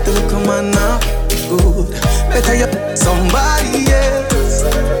 The look of man now good. Better you somebody else.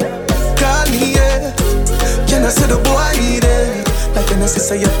 Call me, yeah. Can I say the boy need it? Like can I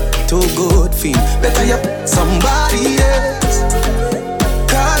say you too good feel? Better you somebody else.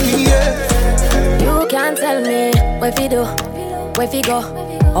 Call me, yeah. You can't tell me where fi do, where fi go,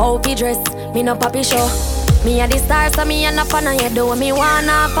 how fi dress. Me no papi show. Me a the star, so me a no fan of you. Do me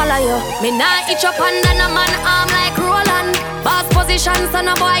wanna follow you. Me nah itch up under no man arm like Roland. Boss position, so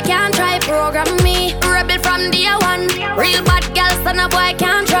no boy can't try program me. Rebel from day one. Real bad girl, so no boy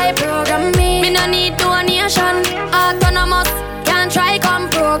can't try program me. Me no need donation. Autonomous, can't try come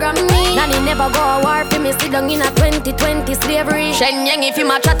program me. Nanny never go a war for me. Sit down in a 2020 slavery. Shen Yang if you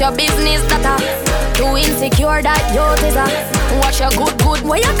match at your business data. Too insecure that you is a. Watch your good,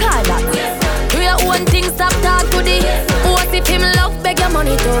 what you call that? Do your own thing, stop talk to the. What if him love beg your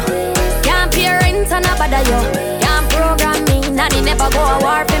money too? Can't pay rent and a bother you. Can't program me, nanny never go a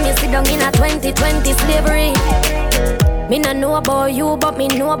war for me. you sit down in a 2020 slavery. Me no know about you, but me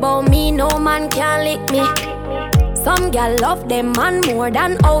know about me. No man can lick me. Some gal love them man more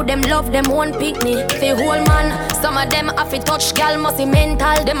than how them love them one picnic. Fi whole man, some of them have to touch gal must be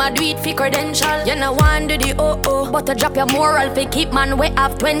mental. Them a do it fi credential. You know one do the but to drop your moral fi keep man we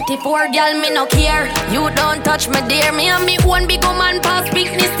have 24 gal me no care. You don't touch me dear, me and me one big woman pass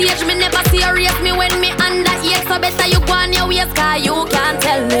picnic stage. Me never serious me when me under here. So better you go on your ways, cause you can't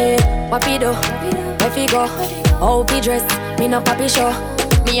tell me what we do, where we go, how we dress. Me no papi show.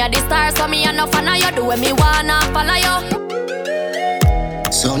 Me a the star, so me a no fan of you. Do what me wanna follow you.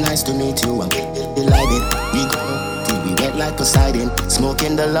 So nice to meet you, I'm delighted. We go till we wet like Poseidon.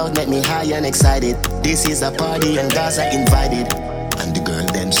 Smoking the loud make me high and excited. This is a party and Gaza invited. And the girl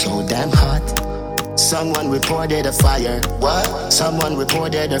them so damn hot. Someone reported a fire. What? Someone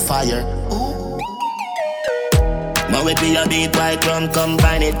reported a fire. Ooh. Man, we be a beat, white rum,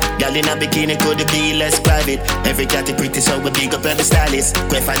 combine it. Girl in a bikini could be less private. Every cat is pretty, so we big up every stylist.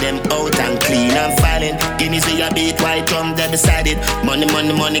 Quay for them out and clean and filing. Guineas we a beat, white rum, they beside it. Money,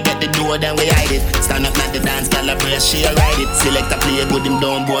 money, money, get the door, then we hide it. Stand up, not the dance, girl a brace, she a ride it. Select a play good, him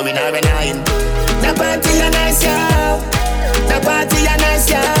don't boring or an iron. The party a nice, yo. The party a nice,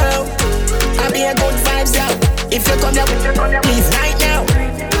 yo. I be a good vibes, yo. If you come here, please right now.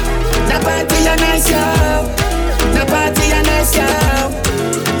 The party a nice, yo. The party a nice, yo.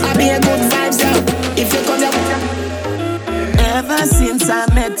 I be a good vibes, yo. If you come here. Ever since I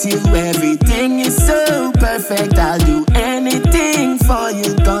met you, everything is so perfect. I'll do anything for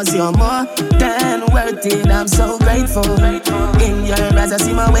you, cause you're more than worth it. I'm so grateful. In your eyes I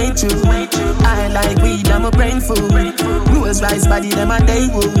see my way through. I like weed, I'm a brain food. Rules rise body, them a day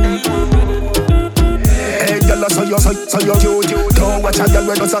woo. Hey, girl, so you cute. Don't watch a girl,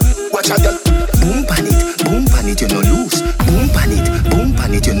 we don't watch a girl. Boom pan it, you no lose. Boom pan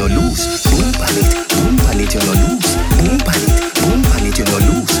it, you no lose. Boom pan it, you no lose. Boom pan it, you no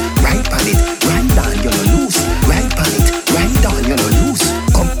lose. Right pan it, right down, you no lose. Right pan it, right down, you no lose.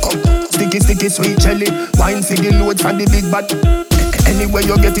 Come, sticky, sweet jelly. Wine for the load from the big bad. Anyway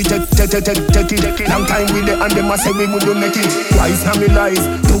you get it, take it. Long time with it and them a say we wouldn't make it. Wise na me life,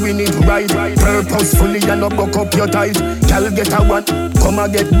 doing it right. Purposefully and not buck up your ties. Girl get a one, come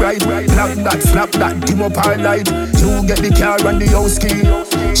and get bright. Slap that, dim up our light. You get the car and the house key.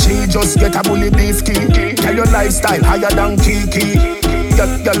 She just get a bully beef key. Tell your lifestyle higher than Kiki.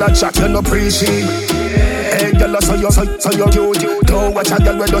 Girl a chat, you no appreciate. Hey girl, so you cute. Don't watch a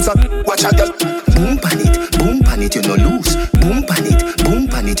girl, we does watch a girl. Boom pan it, you no lose. Boom pan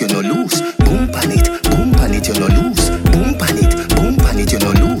it, you no lose. Boom pan it, you no lose. Boom pan it, you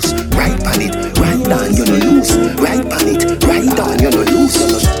no lose. Right pan it, right down, you no lose. Right pan it, right down, you no lose.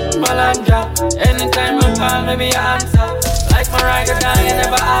 Malanja, anytime you call me, me answer. Like my rider down, you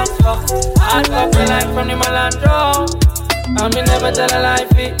never ask for. Hard up the line from the Malandro. And me never tell a lie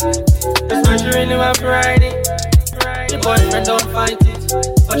fit. That's why she really want to ride it. Your boyfriend don't fight it,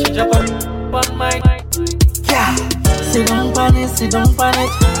 but she jump up on mine. Yeah. Sit down panic.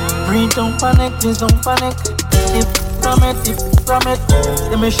 Breathe, don't panic, please don't panic. If from it,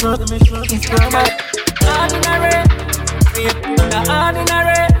 let me show it's permanent. Ordinary,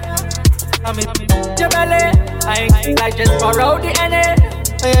 I'm in your belly. I just borrow the energy.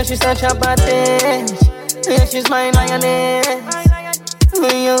 Oh yeah, she's such a bad bitch. Oh yeah, she's my lioness. Oh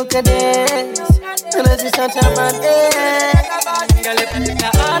you look at this. Oh yeah, she's such a bad bitch. Girl, if it's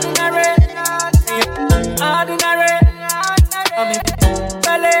ordinary, I'm in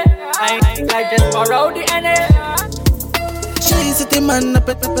belly. I just borrow the energy. She city man up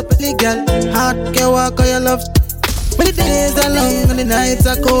at the girl. Hard can walk on your love. When the days are long and the nights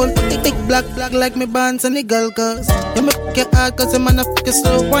are cold. Big black like me bands and the girl cause you make your hard cause the man a fuck you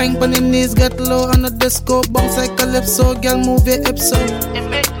slow. Wine when the knees get low on the disco. Bounce like calypso, girl move your hips so.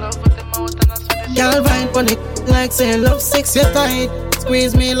 Girl vine pon it like saying love sex you tight.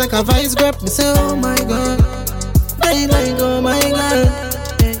 Squeeze me like a vice grip. Me say oh my god. I like oh my god.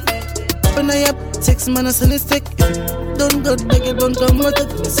 When I up 6 minutes in the stick. Don't go beg it, don't come with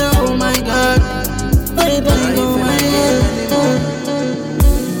it. Me say oh my god. I like oh my god.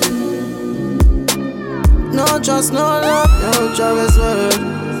 No trust, no love, no Travis word.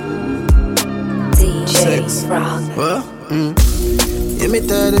 DJ Frog. What? Yeah, me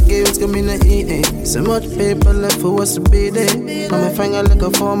tired of games coming to eat. So much paper left for us to be there. Now my finger like a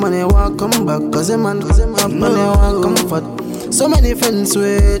phone, money won't come back. Cause the man up, money won't comfort. So many friends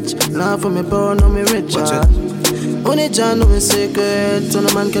switch. Now for me poor, now me rich. Only John know me secret. So no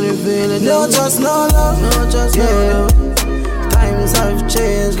man can reveal it. No trust, no love, no trust, no love. Times have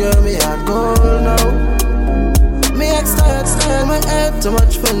changed, girl, me a gold now. Me a legs tired, stand my head. Too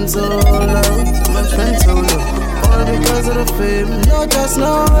much fun, so low. Too much fun, so low. All because of the fame. No just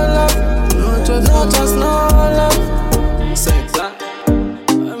no love. No just no love. Sex,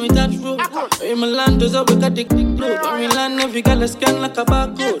 when we touch road, when my land is up, we got the load. When we land, every girl is scan like a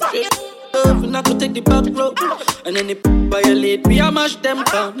barcode. And I could take the back road. And then they violate me, I mash them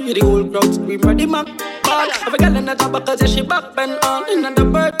down. Hear the whole crowd scream, ready, man. Every girl in the top because she back bend on. And the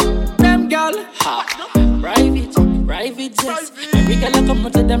bird, them girl. Private jets. Every girl I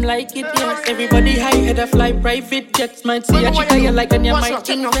come to them like it, yes. Everybody high head I fly private jets. Might see a chick you like and you might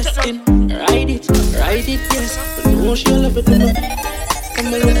invest in. Ride it, yes. But no, she'll love it enough. Come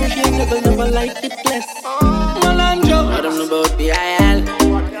along, she'll never like it less. Malandro, I don't know about the IL.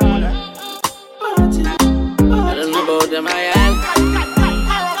 I don't know about them IL.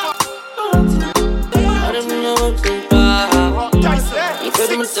 I don't know about them bar. You put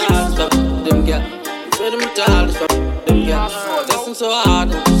them aside, stop them girl. You put them aside, stop them girl. Testing so hard,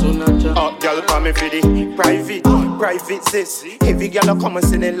 so natural. Oh, girl, call me for the private sis. Every girl I come and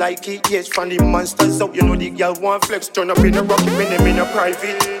say they like it. Yes, from the monsters out, you know the girl want flex. Turn up in a rocket when them in a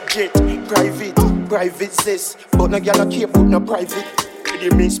private jet. Private sis. But no girl I care about no private. They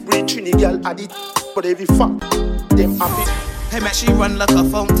miss breaching the girl at it. But every fuck, them happy. Hey man, she run like a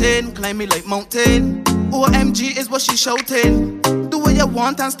fountain, climb me like mountain. OMG is what she shouting. Do what you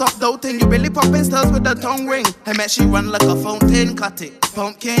want and stop doubting. You really popping stars with the tongue ring. Hey man, she run like a fountain, cut it,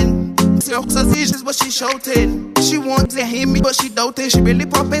 pumpkin. Sausage is what she shouting. She wants to hear me, but she doubting. She really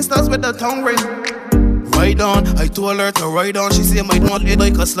popping stars with the tongue ring. Ride on, I told her to ride on. She say my don't it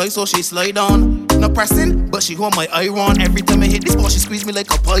like a slice, so she slide on. No pressing, but she hold my iron. Every time I hit this ball, she squeeze me like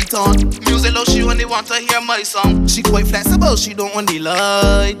a python. Music low, she only want to hear my song. She quite flexible, she don't only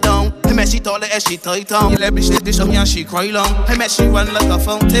lie down. Hey man, she taller as she tight on. Let me shit this up and she cry long. Hey man, she run like a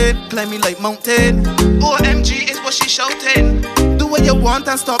fountain, climb me like mountain. OMG is what she shouting. Do what you want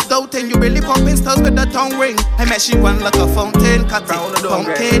and stop doubting. You really popping stars with the tongue ring. Hey man, she run like a fountain, cut it,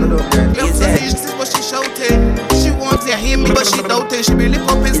 pumpkin. This is what she shouting. She wants to hear me, but she doubting. She really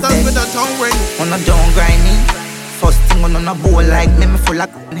popping stars with her tongue ring. On a don't grind me. First thing on a bowl like me full of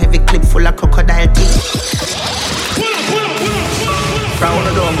heavy clip full of crocodile teeth. Round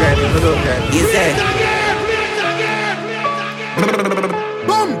the don't grind me. Is there?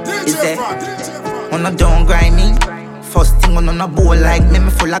 Is there? On a don't grind me. First thing on a bowl like me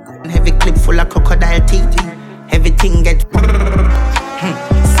full of heavy clip full of crocodile teeth. Everything get 16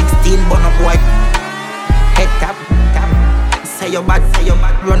 bun up white. Head tap. Say your bad,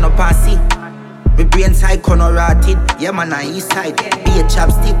 run up and see. My brain side corner rotted. Yeah man, on east side, be a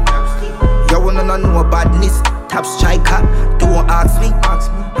chapstick. You wanna know badness. Tap striker, don't ask me.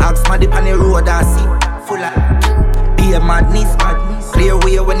 Ask my dip on the road and see. Full of be a madness. Clear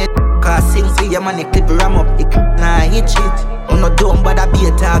way when it sing. See your man, clip ram up. It nah hit shit. I'm not dumb, but I be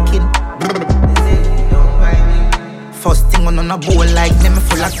a talking. First thing on a bowl like them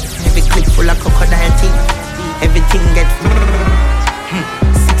full of heavy clip full of crocodile teeth. Everything get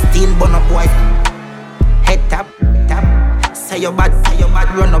 16 bun up white. Head tap. Say your bad,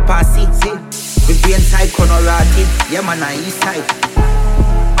 run up and see. We be inside corner rotted. Yeah man, on east side.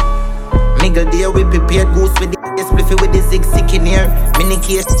 Nigga there we prepared goose with the spliffy with the zig in here. Mini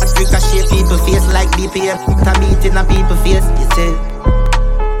case, ricochet people face like BPM. Ta beat in a people face. You say,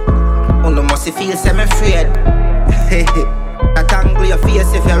 oh no must feel semi-afraid. I tangle your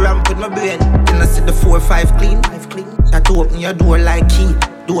face if you ramp with my brain. Then I see the 4 or 5 clean. That open your door like key.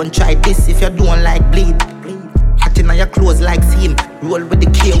 Don't try this if you don't like bleed. Hot in your clothes like seam. Roll with the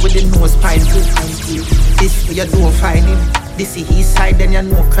K with the nose pine. This way you don't find him. This is his side then you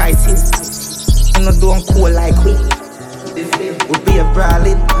know crisis. You know don't cool like we. Would be a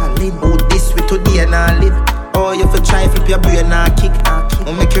brawling. Oh this way today and I live. Oh you feel try flip your brain and kick.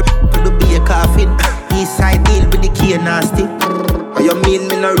 I'll make you put the beer coffin. East side deal with the key nasty. Oh you mean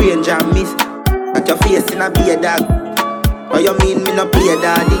me no range and miss. But your face in a beer dog. Oh you mean me no play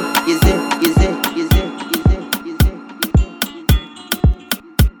daddy. Is it?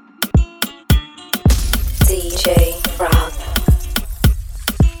 DJ Frog.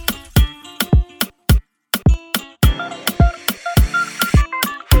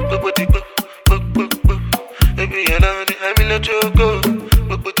 Baby, you know that I'm in a choco.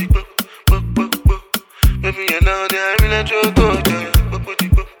 Baby, you know that I'm in a choco.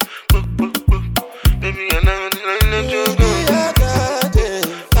 Baby, you know that I'm in a choco.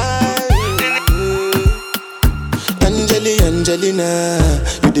 Angelina,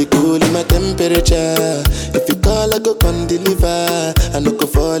 you the the cool in my temperature. If you call, I go come deliver. I no go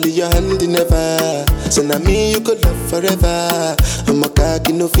fall in your hand never. So now me you could love forever. I'm a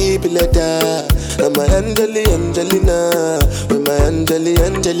cocky no feeble letter. I'm a Angelina, with my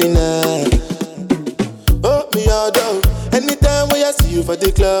Angelina. Oh me all down. Anytime when I see you for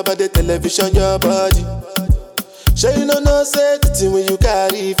the club or the television, your body. Sure you know say the thing when you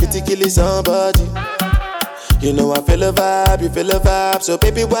carry 50 kill somebody. You know I feel a vibe, you feel a vibe, so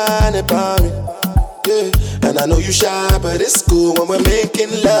baby whine about me. Yeah, and I know you shy, but it's cool when we're making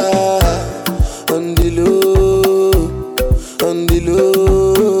love. On the low, on the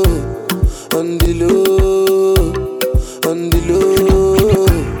low, on the low, on the low,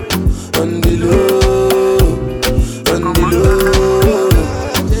 on the low, on the low,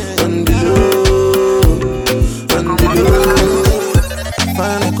 on the low, on the low.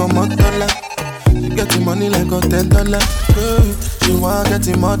 Finally come out dollar. Getting money like a $10. She want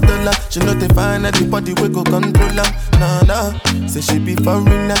getting more dollar. She know they find everybody we go control her. Nah, say she be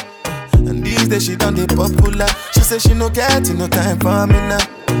foreigner. And these days she done the popular. She say she no getting no time for me now.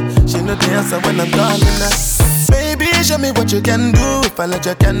 She know the answer when I'm calling her. Baby, show me what you can do. If I let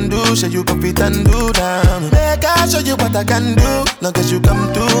you can do, show you go fit and do down. Make I show you what I can do. Long as you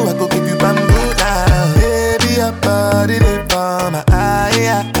come through, I go give you bamboo down. Baby, your body they for my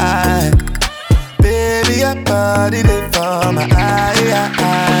eye. Baby, your body they for my eye.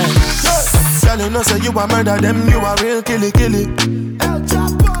 Girl, you know say you a murder them, you a real killy. El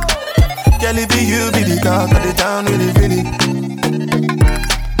Chapo. Girl, it be you be the talk of the town, really.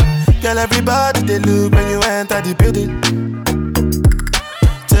 Girl, everybody they look when you enter the building.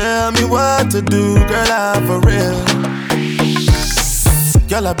 Tell me what to do, girl, I'm for real.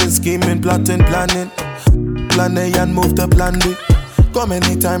 Girl, I've been scheming, plotting, planning. Plan A and move to plan B. Come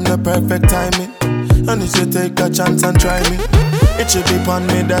anytime, the perfect timing. And you should take a chance and try me. It should be upon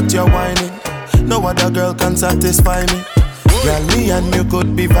me that you're whining. No other girl can satisfy me. Girl, me and you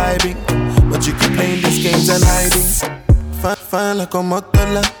could be vibing, but you keep playing these games and hiding. Fine like a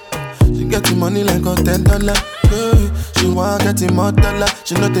motor. She getting money like a $10. Yeah. She want getting more dollar.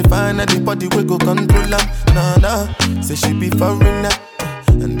 She know they find anybody we go control her. Nah, say she be foreigner.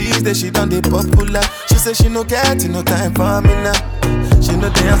 And these days she done the popular. She say she no getting no time for me now. She know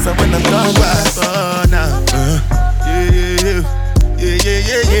the answer when I'm gone back. Oh, now. Yeah.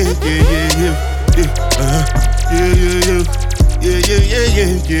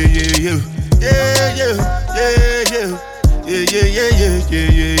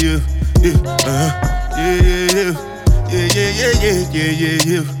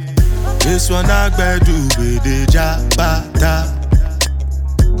 This one I better do with the jabata.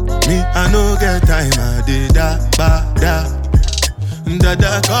 Me, I no get time, I did that, bada.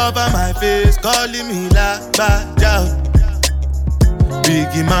 Dada cover my face, calling me la bada.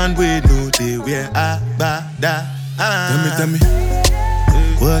 Biggie man, we know they wear a bada. Tell me,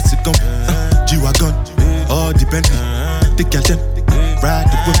 what's it gon' be? G-Wagon, all the Bentley. The girl them, ride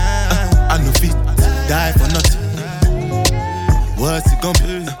the whip. I no fit, die for nothing. What's it gon'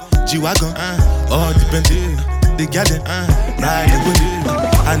 be? G-Wagon, all the Bentley. The girl them, ride the whip.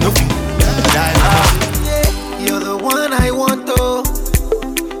 I know fit, die for nothing. Yeah, you're the one I want, oh.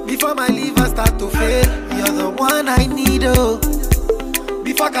 Before my liver start to fail, you're the one I need, oh.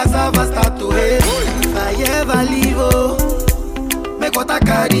 Before cassava start to hate, if I ever leave, oh, make what I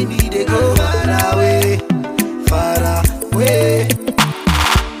carry me, they go far away.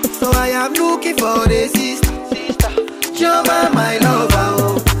 So I am looking for the sister, Joma, my lover,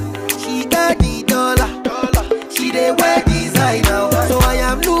 oh. She got the dollar, she dey wear designer, oh. So I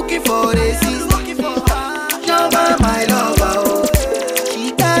am looking for the sister, Joma, my lover, oh.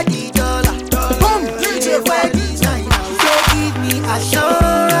 She got the dollar, she dey wear designer. So give me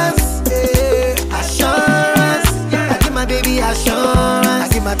assurance, assurance. I give my baby assurance, I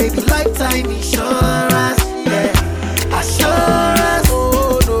give my baby lifetime insurance, yeah. Assurance,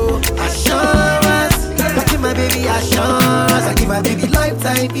 oh no, assurance. I give my baby assurance, I give my baby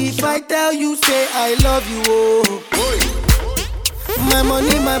lifetime. If I tell you, say I love you, oh. My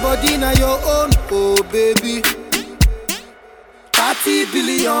money, my body, now your own, oh baby. 30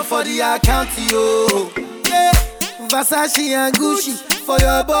 billion for the account, yo. Yeah, Versace and Gucci for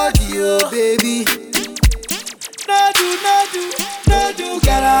your body, oh baby. No do,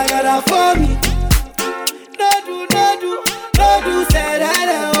 gotta for me. No do, say that,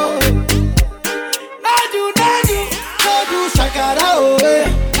 oh. No do, shakara, oh.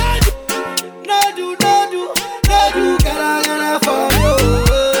 No do, gotta for me, oh.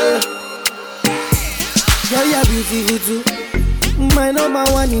 Girl, you're beautiful too. My number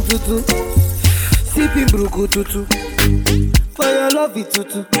one in tutu. Sipping bruku tutu. For your love it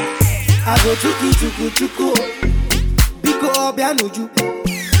tutu. I go chuku. Biko obianuju.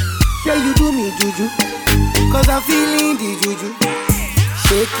 Yeah, you do me juju. Cause I'm feeling the juju.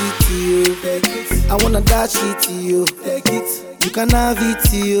 Shake it to you. Take it. I wanna dash it to you. Take it. You can have it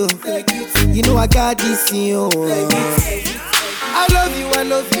to you. Take it. You know I got this in you. Take it. I love you.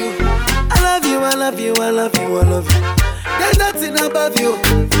 There's nothing above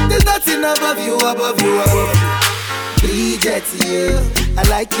you. Above you. Bridget, you. I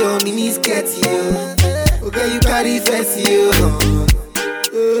like your mini skirt, you. Okay, you carry fancy, you.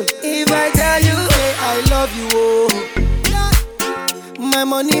 If I tell you, hey, I love you, oh. My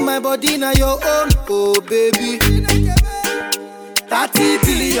money, my body, now your own, oh baby. 30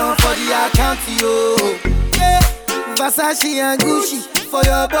 billion for the account, yo. Yeah. Versace and Gucci for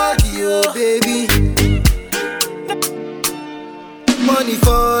your body, oh baby. Money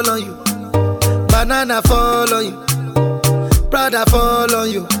fall on you, banana fall on you, Prada fall on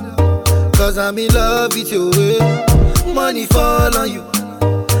you, cause I'm in love with you. Money fall on you,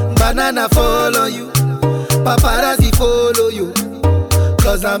 banana fall on you, paparazzi follow you,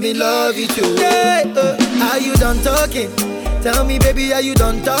 cause I'm in love with you. Yeah, are you done talking? Tell me baby, are you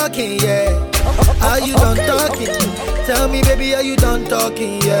done talking? Yeah. Are you done talking? Tell me baby, are you done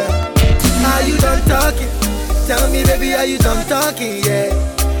talking? Yeah. Are you done talking? Tell me baby, are you done talking? Yeah.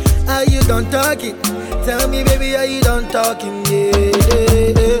 Are you done talking? Tell me baby, are you done talking? Yeah.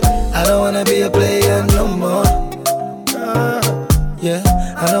 I don't wanna be a player no more. Yeah.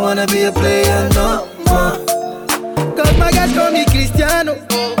 I don't wanna be a player no more. Cause my guys call me Cristiano,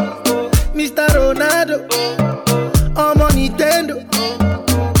 Mr. Ronaldo, I'm on Nintendo.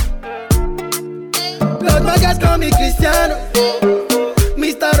 Cause my guys call me Cristiano,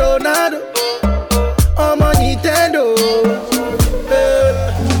 Mr. Ronaldo, I'm on Nintendo.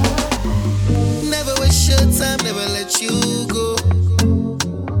 Never waste your time, never let you go.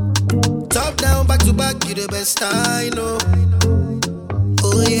 Top down, back to back, you the best I know.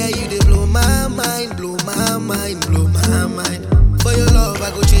 Oh yeah, you dey blow my mind, blow my mind, blow my mind. For your love,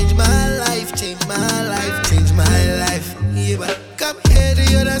 I go change my life, change my life, change my life. Yeah, but come here to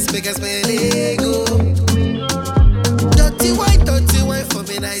your dance, make us spend ego. Dirty wine for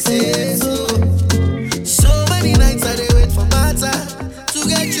me, I say so. So many nights I dey wait for matter to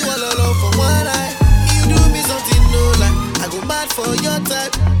get you all alone for one night. You do me something no lie, I go mad for your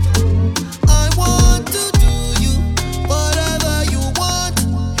type. I want to do you whatever you want,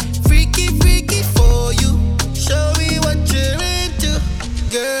 freaky for you. Show me what you're into,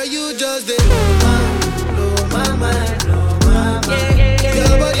 girl. You just dey blow my mind.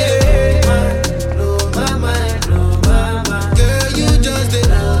 Your body blow my mind. Girl, you just dey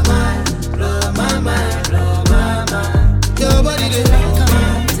blow my mind. Your body dey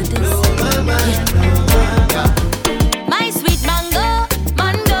blow my mind. My sweet mango,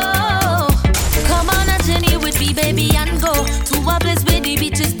 come on a journey with me, baby, and go to a place where the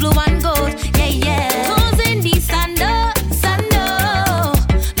beaches blue and gold. Yeah. Toes in the sando.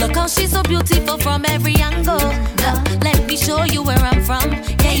 Look how she's so beautiful from every angle. Let me show you where I'm from.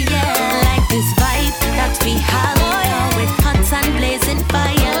 Yeah. Like this vibe that we have, with hot and blazing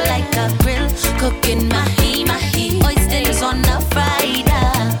fire, like a grill cooking mahi. Oysters on a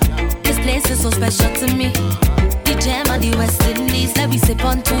Friday. This place is so special to me. The gem of the West Indies. Let me sip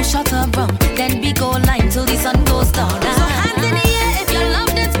on 2 shots of rum, then we go line till the sun goes down. So hands in the air if you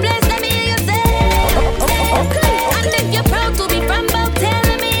love this place. Let me hear you say. And if you're proud to be from Bowtail,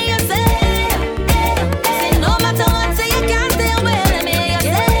 let me hear you say. Say no matter what, say you can't stay away. Let me hear you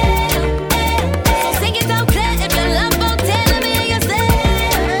say. So sing it out clear if you love Bowtail. Let me hear you say.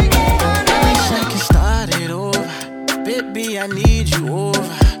 Wish I could start it over, baby. I need you over.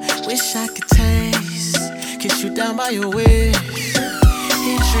 Wish I could taste, kiss you down by your waist,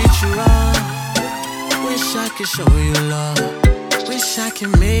 and treat you wrong. Wish I could show you love. Wish I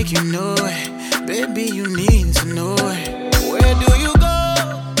could make you know it, baby. You need to know it. Where do you go?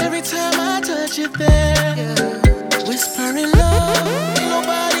 Every time I touch you there, whispering love, ain't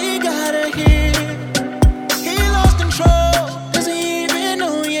nobody gotta hear. He lost control, doesn't even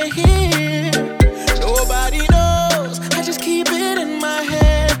know you're here. Nobody knows, I just keep it in my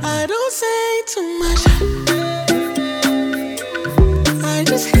head. I don't say too much, I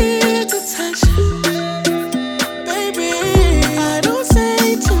just here to touch. Baby, I don't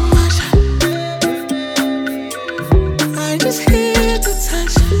say too much, I just here to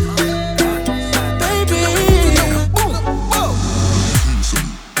touch. Baby,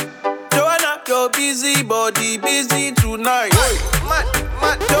 Joanna, your busy body busy tonight.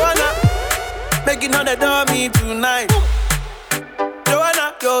 Joanna, making all the dummy tonight.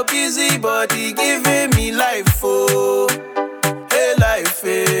 Joanna, your busy body giving me life, oh. life,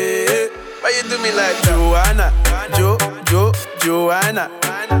 eh? Why you do me like Joanna? Joanna.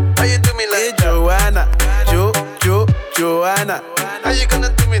 Why you do me like Joanna? Joanna. How you gonna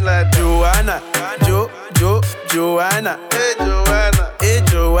do me like Joanna? Joanna. Hey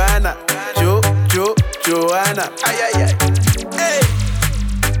Joanna. Joanna. Ay. Hey.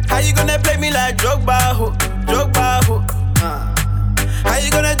 How you gonna play me like Drogba ho? How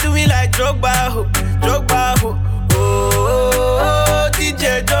you gonna do me like Drogba ho? Oh,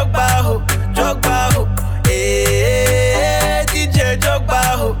 DJ Drogba ho. DJ Drogba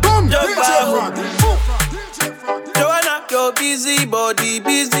ho. Joanna, your busy body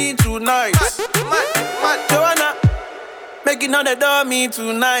busy tonight. Joanna, making all the dummy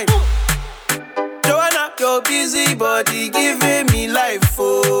tonight. Joanna, your busy body giving me life,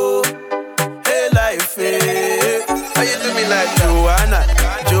 oh, hey life, eh? How you do me like Joanna?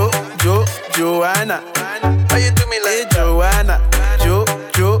 Joanna. How you do me like Joanna?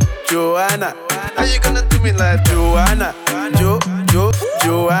 Joanna. How you gonna do me like Joanna?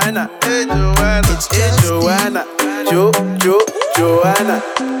 Joanna. Hey Joanna. Joanna.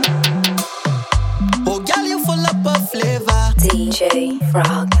 Oh, girl, you full up of flavor. DJ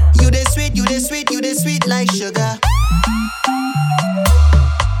Frog. You the sweet like sugar.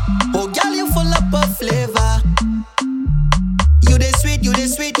 Oh, girl, you full up of flavor. You the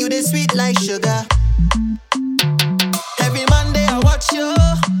sweet like sugar. Every Monday I watch you.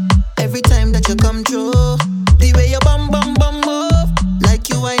 Every time that you come through, the way you bum move, like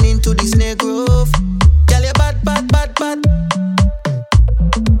you whine into the snake groove. Girl, you bad.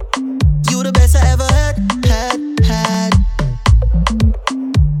 You the best I ever had.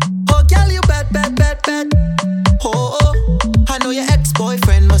 Oh, girl, you bad. Oh, I know your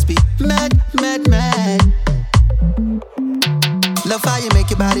ex-boyfriend must be mad. Love how you make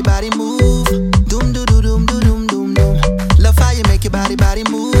your body move. Doom. Love how you make your body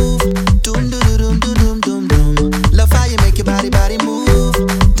move. Doom. Love how you make your body move.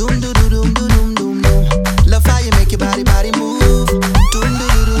 Doom. Love how you make your body move. Doom.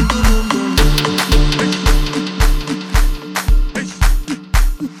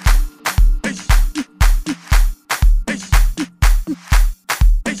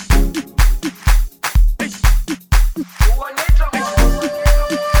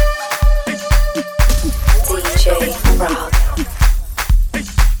 DJ Frog.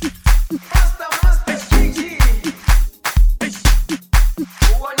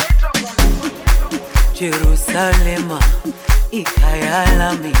 Jerusalema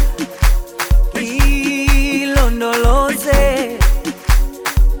ikayalami ilondoloze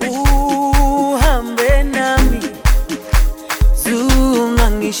uhambe nami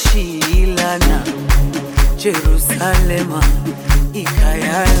zungangishilana. Jerusalema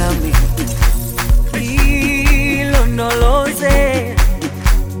ikayalami ilondoloze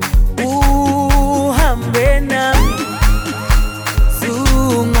uhambe nami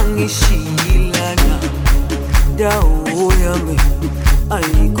zungangishilana. Dawo yami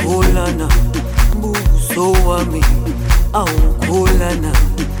ayikholana, buso wami awukholana.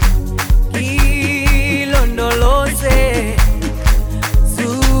 Ilondoloze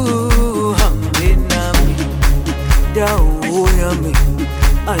zuhambe nami. Dawo yami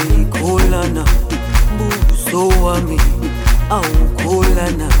ayikholana, buso wami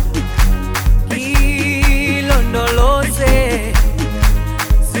awukholana. Ilondoloze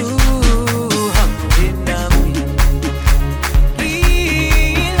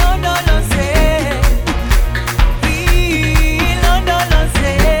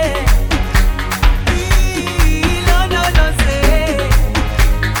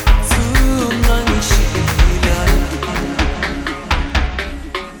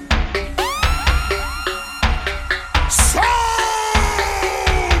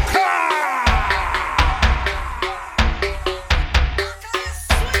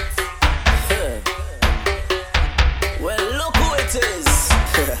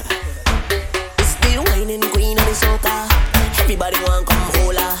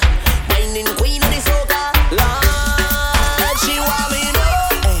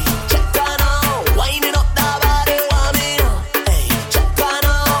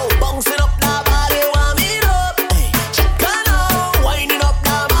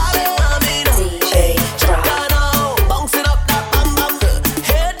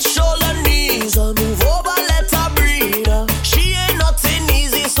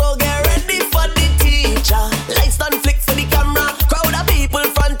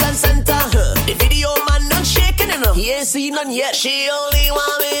seen none yet. She only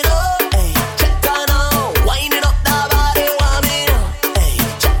want me to, hey, check on out, winding up that body, want me to, hey,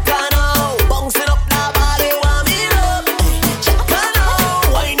 check on out, bouncing up that body, want me to, hey, check on out,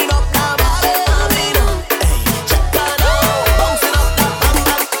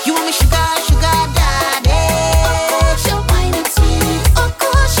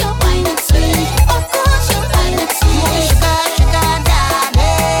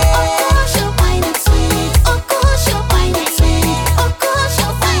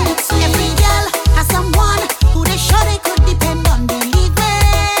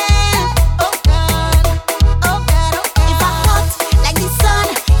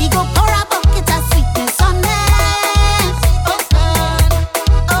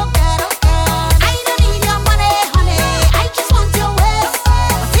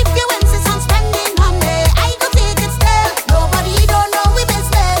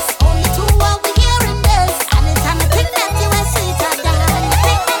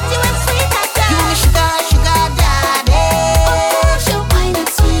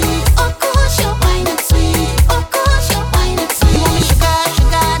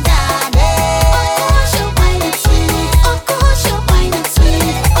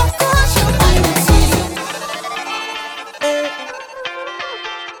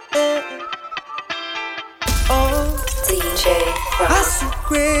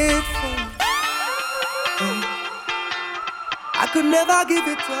 grateful. I could never give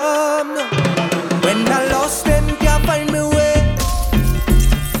it up, no. When I lost and can't find my way,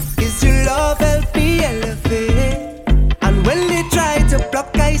 is your love help me elevate? And when they try to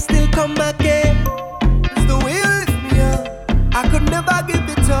block, I still come again. It's the way you lift me up. I could never give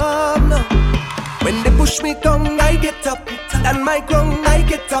it up, no. When they push me down, I get up. Stand my ground, I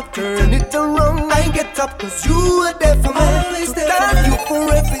get up. Turn it around, I get up. Cause you are there for me. Always there. Thank you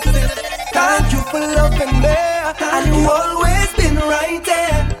for everything. Thank you for loving me. And you always been right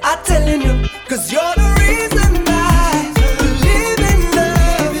there. I'm telling you, cause you're the reason I believe in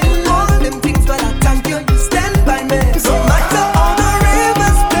love. All them things, but I thank you. You stand by me. So matter all the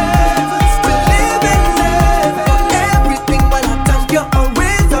rivers bend, believe in love. Everything, but I thank you.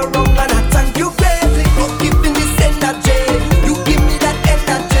 Always around, and I thank you greatly. You give me this energy. You give me that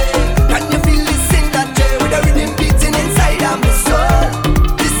energy. Can you feel this energy? With a rhythm beating inside of my soul.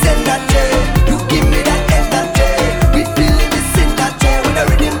 This energy. You give me that energy. We feeling this energy. With a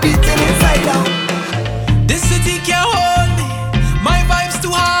rhythm beating inside out. This city can't hold me. My vibe's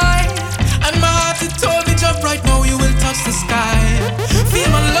too high. And my heart it told me jump right now. You will touch the sky. Feel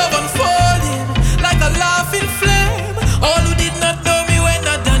my love unfolding like a laughing flame. All who did not know me when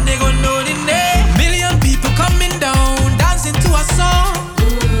I done, they gon' know the name. Million people coming down, dancing to a song.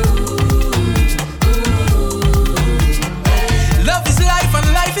 Love is life and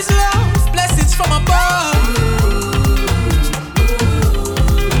life is love. Blessings from above.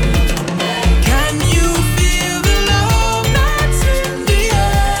 Can you feel the love that's in the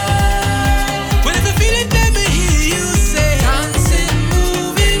air? Well, if you feel it, let me hear you say, dancing,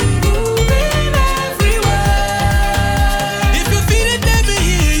 moving, grooving everywhere. If you feel it, let me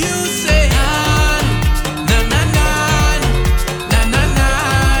hear you say, na na na na na na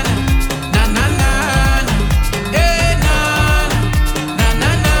na na na, eh na na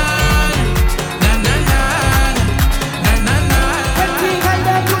na na na na na na. Everything kind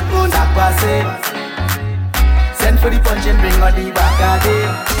of good moon that pass it. Send for the punch and bring on the back of it.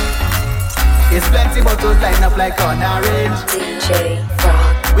 It's plenty bottles line up like on a range. DJ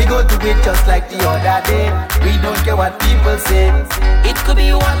Frog. We go do it just like the other day. We don't care what people say. It could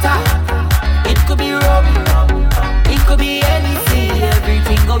be water, it could be rum, it could be anything,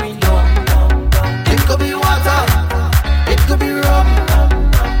 everything going down. It could be water, it could be rum,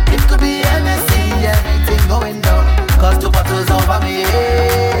 it could be anything, everything going down. Cause two bottles over me,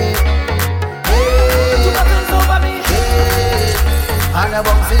 hey, hey. Two bottles over me, hey. And I'm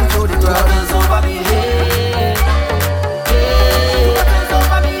bouncing through the crowd. Two bottles over me, hey, hey. Two bottles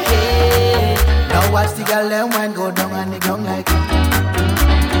over me, hey. Now watch the girl them wine go down and the ground like it.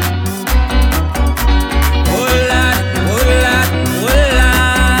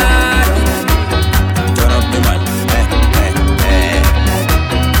 Turn up the mic.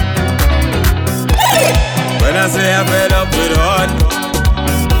 When I say I fed up with heart,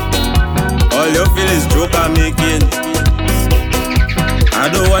 all you feel is joke I'm making. I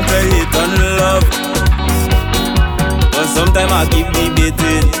don't want to hate on love, but sometimes I keep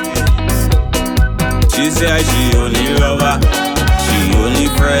debating. She say she only lover, she only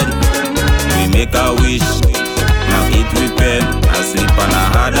friend. We make a wish, now eat with pen. I sleep and I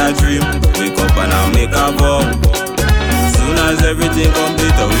had a dream, wake up and I make a vow. Soon as everything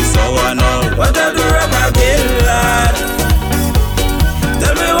complete, we saw one out. What I do wrong again, lad?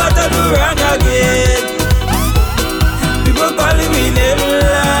 Tell me what I do wrong again. People calling me name,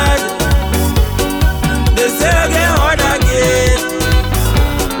 lad. They say I get hard again.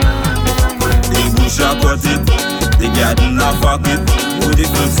 The bush a cut it, the garden a fuck it, put the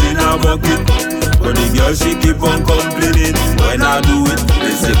fruits in a bucket. But the girl she keep on complaining. When I do it,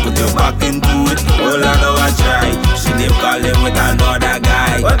 they say put your back into it. All I know I try, she name calling with another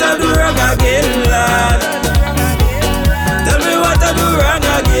guy. What I do wrong again, lad? Tell me what I do wrong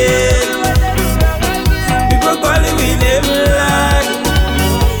again. People calling me name, lad.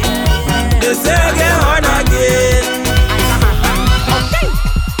 They say I get hard again. Okay.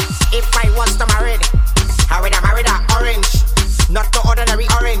 If I was to marry, I would have married an orange. Not the ordinary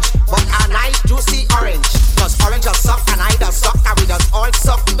orange, but a nice juicy orange. Cause orange just suck and I just suck, and we just all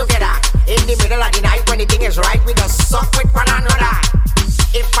suck together. In the middle of the night when the thing is right, we just suck with one another.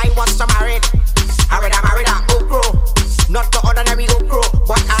 If I was to marry, I would have married an okro. Not the ordinary okro,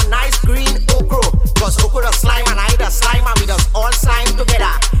 but a nice green okro. Cause okro does slime and I does slime, and we just all slime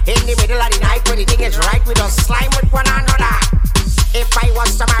together. In the middle of the night when the thing is right, we just slime with one another. If I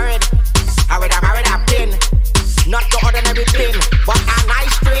was to marry, I would have married a pin. Not the ordinary pin, but a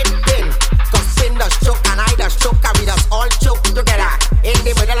nice straight pin. Cause pin does choke and I does choke, and we does all choke together. In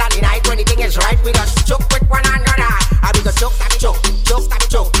the middle of the night when the thing is right, we does choke with one another. And we does choke and choke. choke, stab it,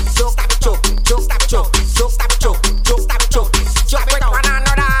 choke, choke, stab it, choke, choke, stab it, choke, choke, stab it, choke, choke, stab it, choke, choke with one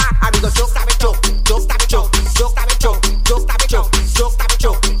another. And we go choke, stab it, choke, choke, stab it, choke, choke, stab it, choke, choke, stab it, choke, choke, stab it,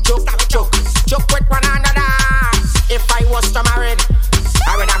 choke, choke, stab it, choke, choke with one another. If I was to marry a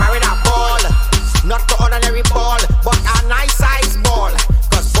ball, not the ordinary ball, but a nice size ball.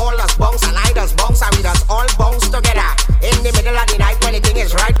 Cause ballers bounce and I does bounce and we does all bounce together. In the middle of the night when the thing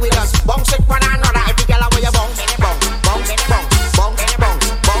is right, we does bounce it one another. Every girl away you bounce, bounce, bounce, bounce, bounce,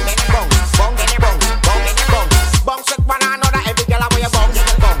 bounce, bounce, bounce, bounce, bounce, bounce, bounce, bounce it one another. Every girl away you bounce,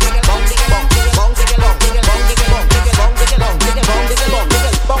 bounce, bounce, bounce, bounce it along, bounce it along, bounce it along, bounce it along,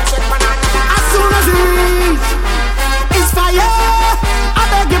 bounce it one another. As soon as it reach, it's fire. I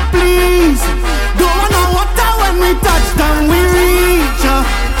beg you please. Don't want no water when we touch down, we reach.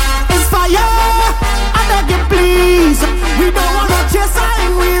 It's fire. I beg you please. We don't want no chaser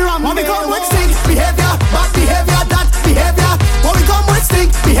and we run. When we come with stink behavior, bad behavior, that behavior. When we come with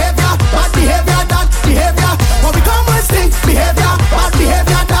stink behavior, bad behavior, that behavior. When we come with stink behavior, bad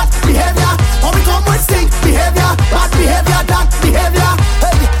behavior, that behavior. When we come with stink behavior, bad behavior, that behavior.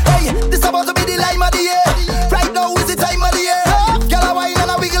 Hey, hey, this about to be the lime of the year. Right now is the time of the year. Girl, a wine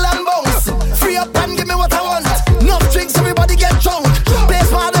and a wiggle and bounce. Free up and give me what I want. Enough drinks, everybody get drunk. Play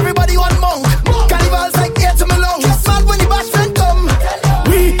smart, everybody want monk. Carnival's like air to my lungs. Mad when the bash friend come.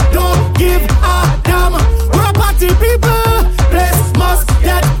 We don't give a damn. We're a party people. Place must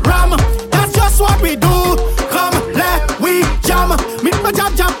get ram. That's just what we do. Come, let we jam. Meet my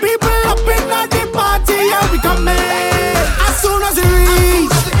jam people up in the party and we come in. As soon as it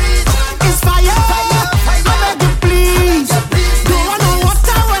reach, it's fire. I beg you please. Don't want no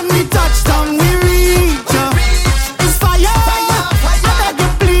water when we touch down, we reach. It's fire. I beg you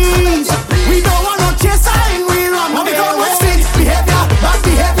please. We don't want no chaser and we run. When we come with stink behavior, bad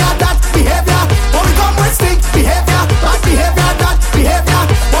behavior, that behavior. When we come with stink behavior, bad behavior, that behavior.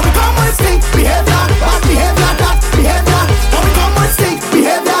 When we come with stink behavior, bad behavior, that behavior. When we come with stink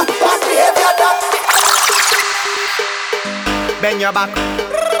behavior, bad behavior, that. Bend your back,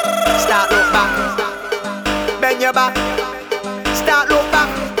 start look back. Bend your back, start look back.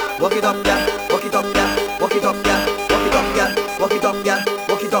 Walk it up, girl. Walk it up, girl. Walk it up, girl. Walk it up, girl. Walk it up, girl.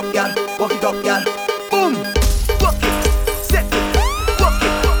 Walk it up, girl. Walk it up, girl. Boom. Walk it, set it. Walk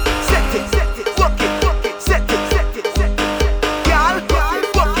it, set it, set it. Walk it, set it, set it, set it. Girl,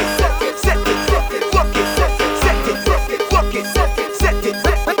 walk it, set it, set it, set it. Walk it, set it, set it, set it. Walk it, set it, set it,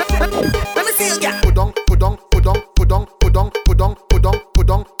 set it. Let me see you, girl. Put down, put down, put down, put down, put down, put down, put down, put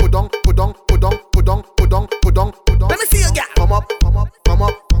down, put down, put down, put down, put down, put down, put down, put down. Let me see you, girl. Come up, come up, come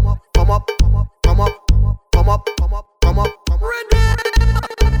up, come up, come up, come up, come up, come up, come up, come up.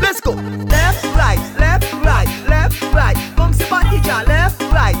 Let's go. Left, right, left, right, left, right. Bounce the body, girl. Left,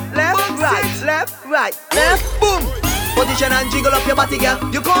 right, left, right, left, right, left. Boom. Position and jiggle up your body, girl.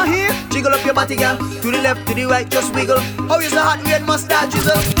 You come here, jiggle up your body, girl. To the left, to the right, just wiggle. How is the hot red mustard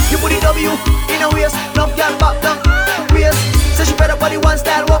drizzle? You put the W in a waist, love girl back down waist. So she better body one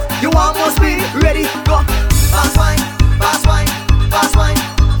style walk. You want more speed? Ready? Go. Fast wine, fast wine, fast wine,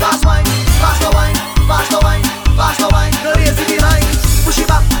 fast wine, faster wine, faster wine, faster wine. No lazy behind. Push it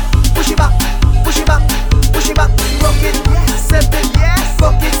back, push it back, push it back, push it back. Rock it, set it, yes.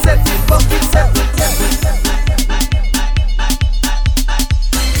 Fuck it, set it, fuck it, set it, set it, set it.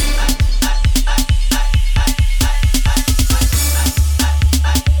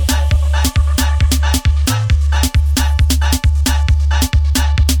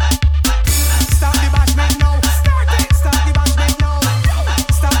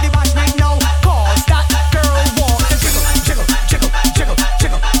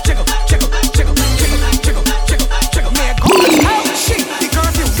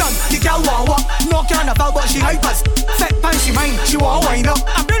 She want wind up.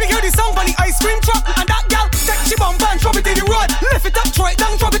 I barely hear the song on the ice cream truck. And that gal take she bump and drop it in the road. Lift it up, throw it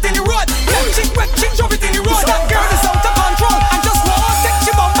down, drop it in the road. Left chick, wet chick, drop it in the road. That girl is out of control. And just want take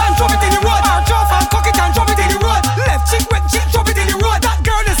she bump and drop it in the road. Arch off and cock it and drop it in the road. Left chick, wet chick, drop it in the road. That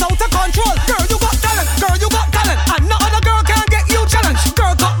girl is out of control. Girl, you got talent. Girl, you got talent. And no other girl can get you challenged.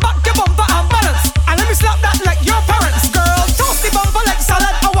 Girl, got back your bumper and balance. And let me slap that like your parents. Girl, toast the bumper like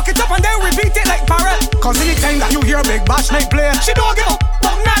salad. I walk it up and then repeat it like parrot. Cause anytime that you hear Big Bash night play, she don't give up.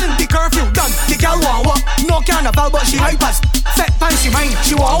 But nothing, the curfew done. The girl want walk. No carnival, but she hypers. Set pan she mind,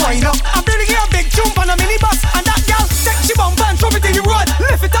 she want wind up. I barely hear a big tune on a minibus. And that girl take she bump and drop it in the road.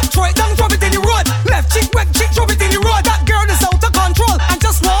 Lift it up, throw it down, drop it in the road. Left chick, wet chick, drop it in the road. That girl is out of control. And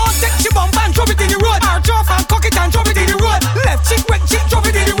just want take she bump and drop it in the road. Arch off and cock it and drop it in the road. Left chick, wet chick, drop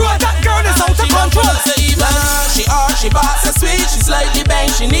it in the road. That girl is out of control. She hard, she boss, so sweet, she slightly bang,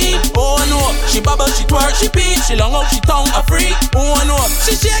 she need. Oh no, she bubble, she twerk, she peach, she long out, she tongue a freak. Oh no.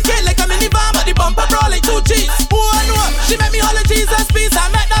 she shake it like a minivan, but the bumper brawl like 2 G's. Oh no, she make me all the Jesus piece. I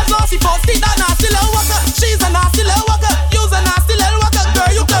met that glossy for stick that nasty little walker. She's a nasty little walker, you's a nasty little walker.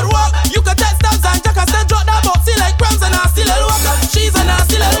 Girl, you could walk, you could test stabs and jack and still drop that boxy like crumbs. A nasty little walker, she's a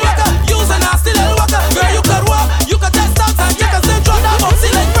nasty little walker, you's a nasty little walker. Girl, you could walk, you could test stabs and jack and still drop that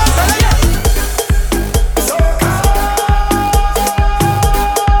boxy like crumbs.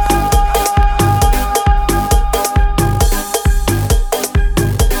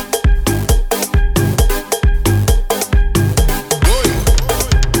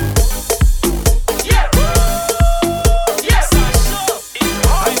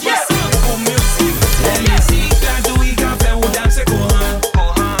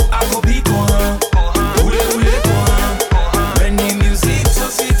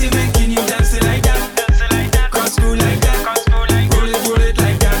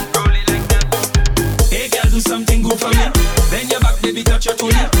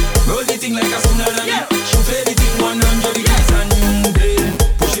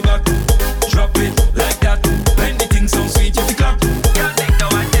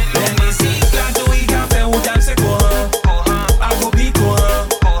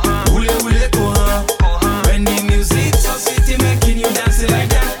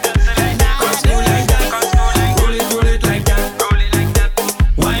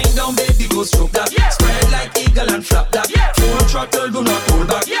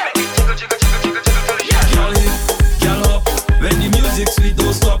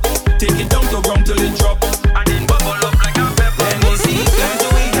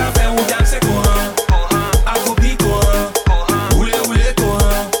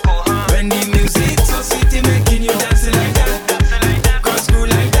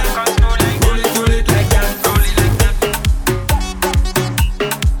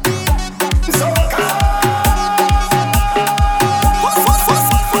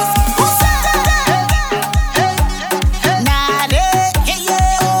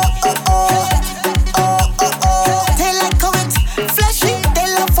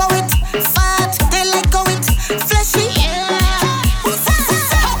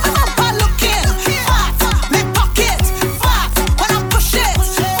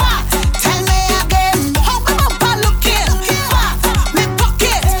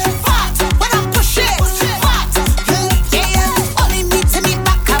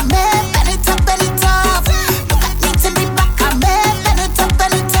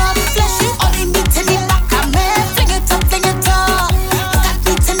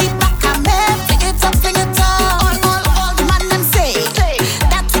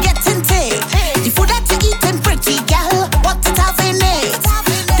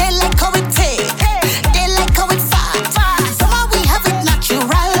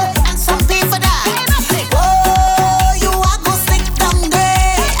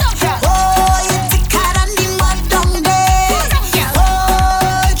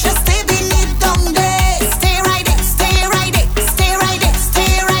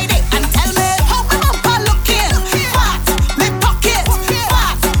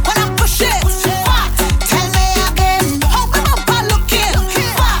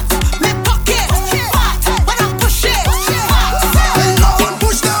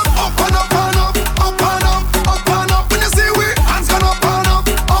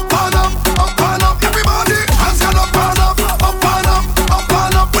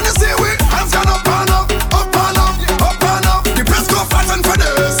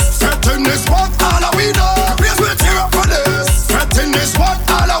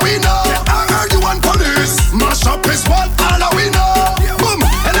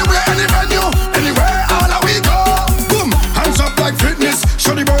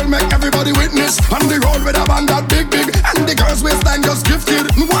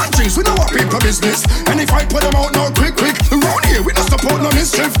 Business. Any fight, put them out now quick. Round here, we don't support no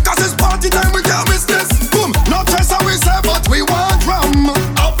mischief. Cause it's party time, we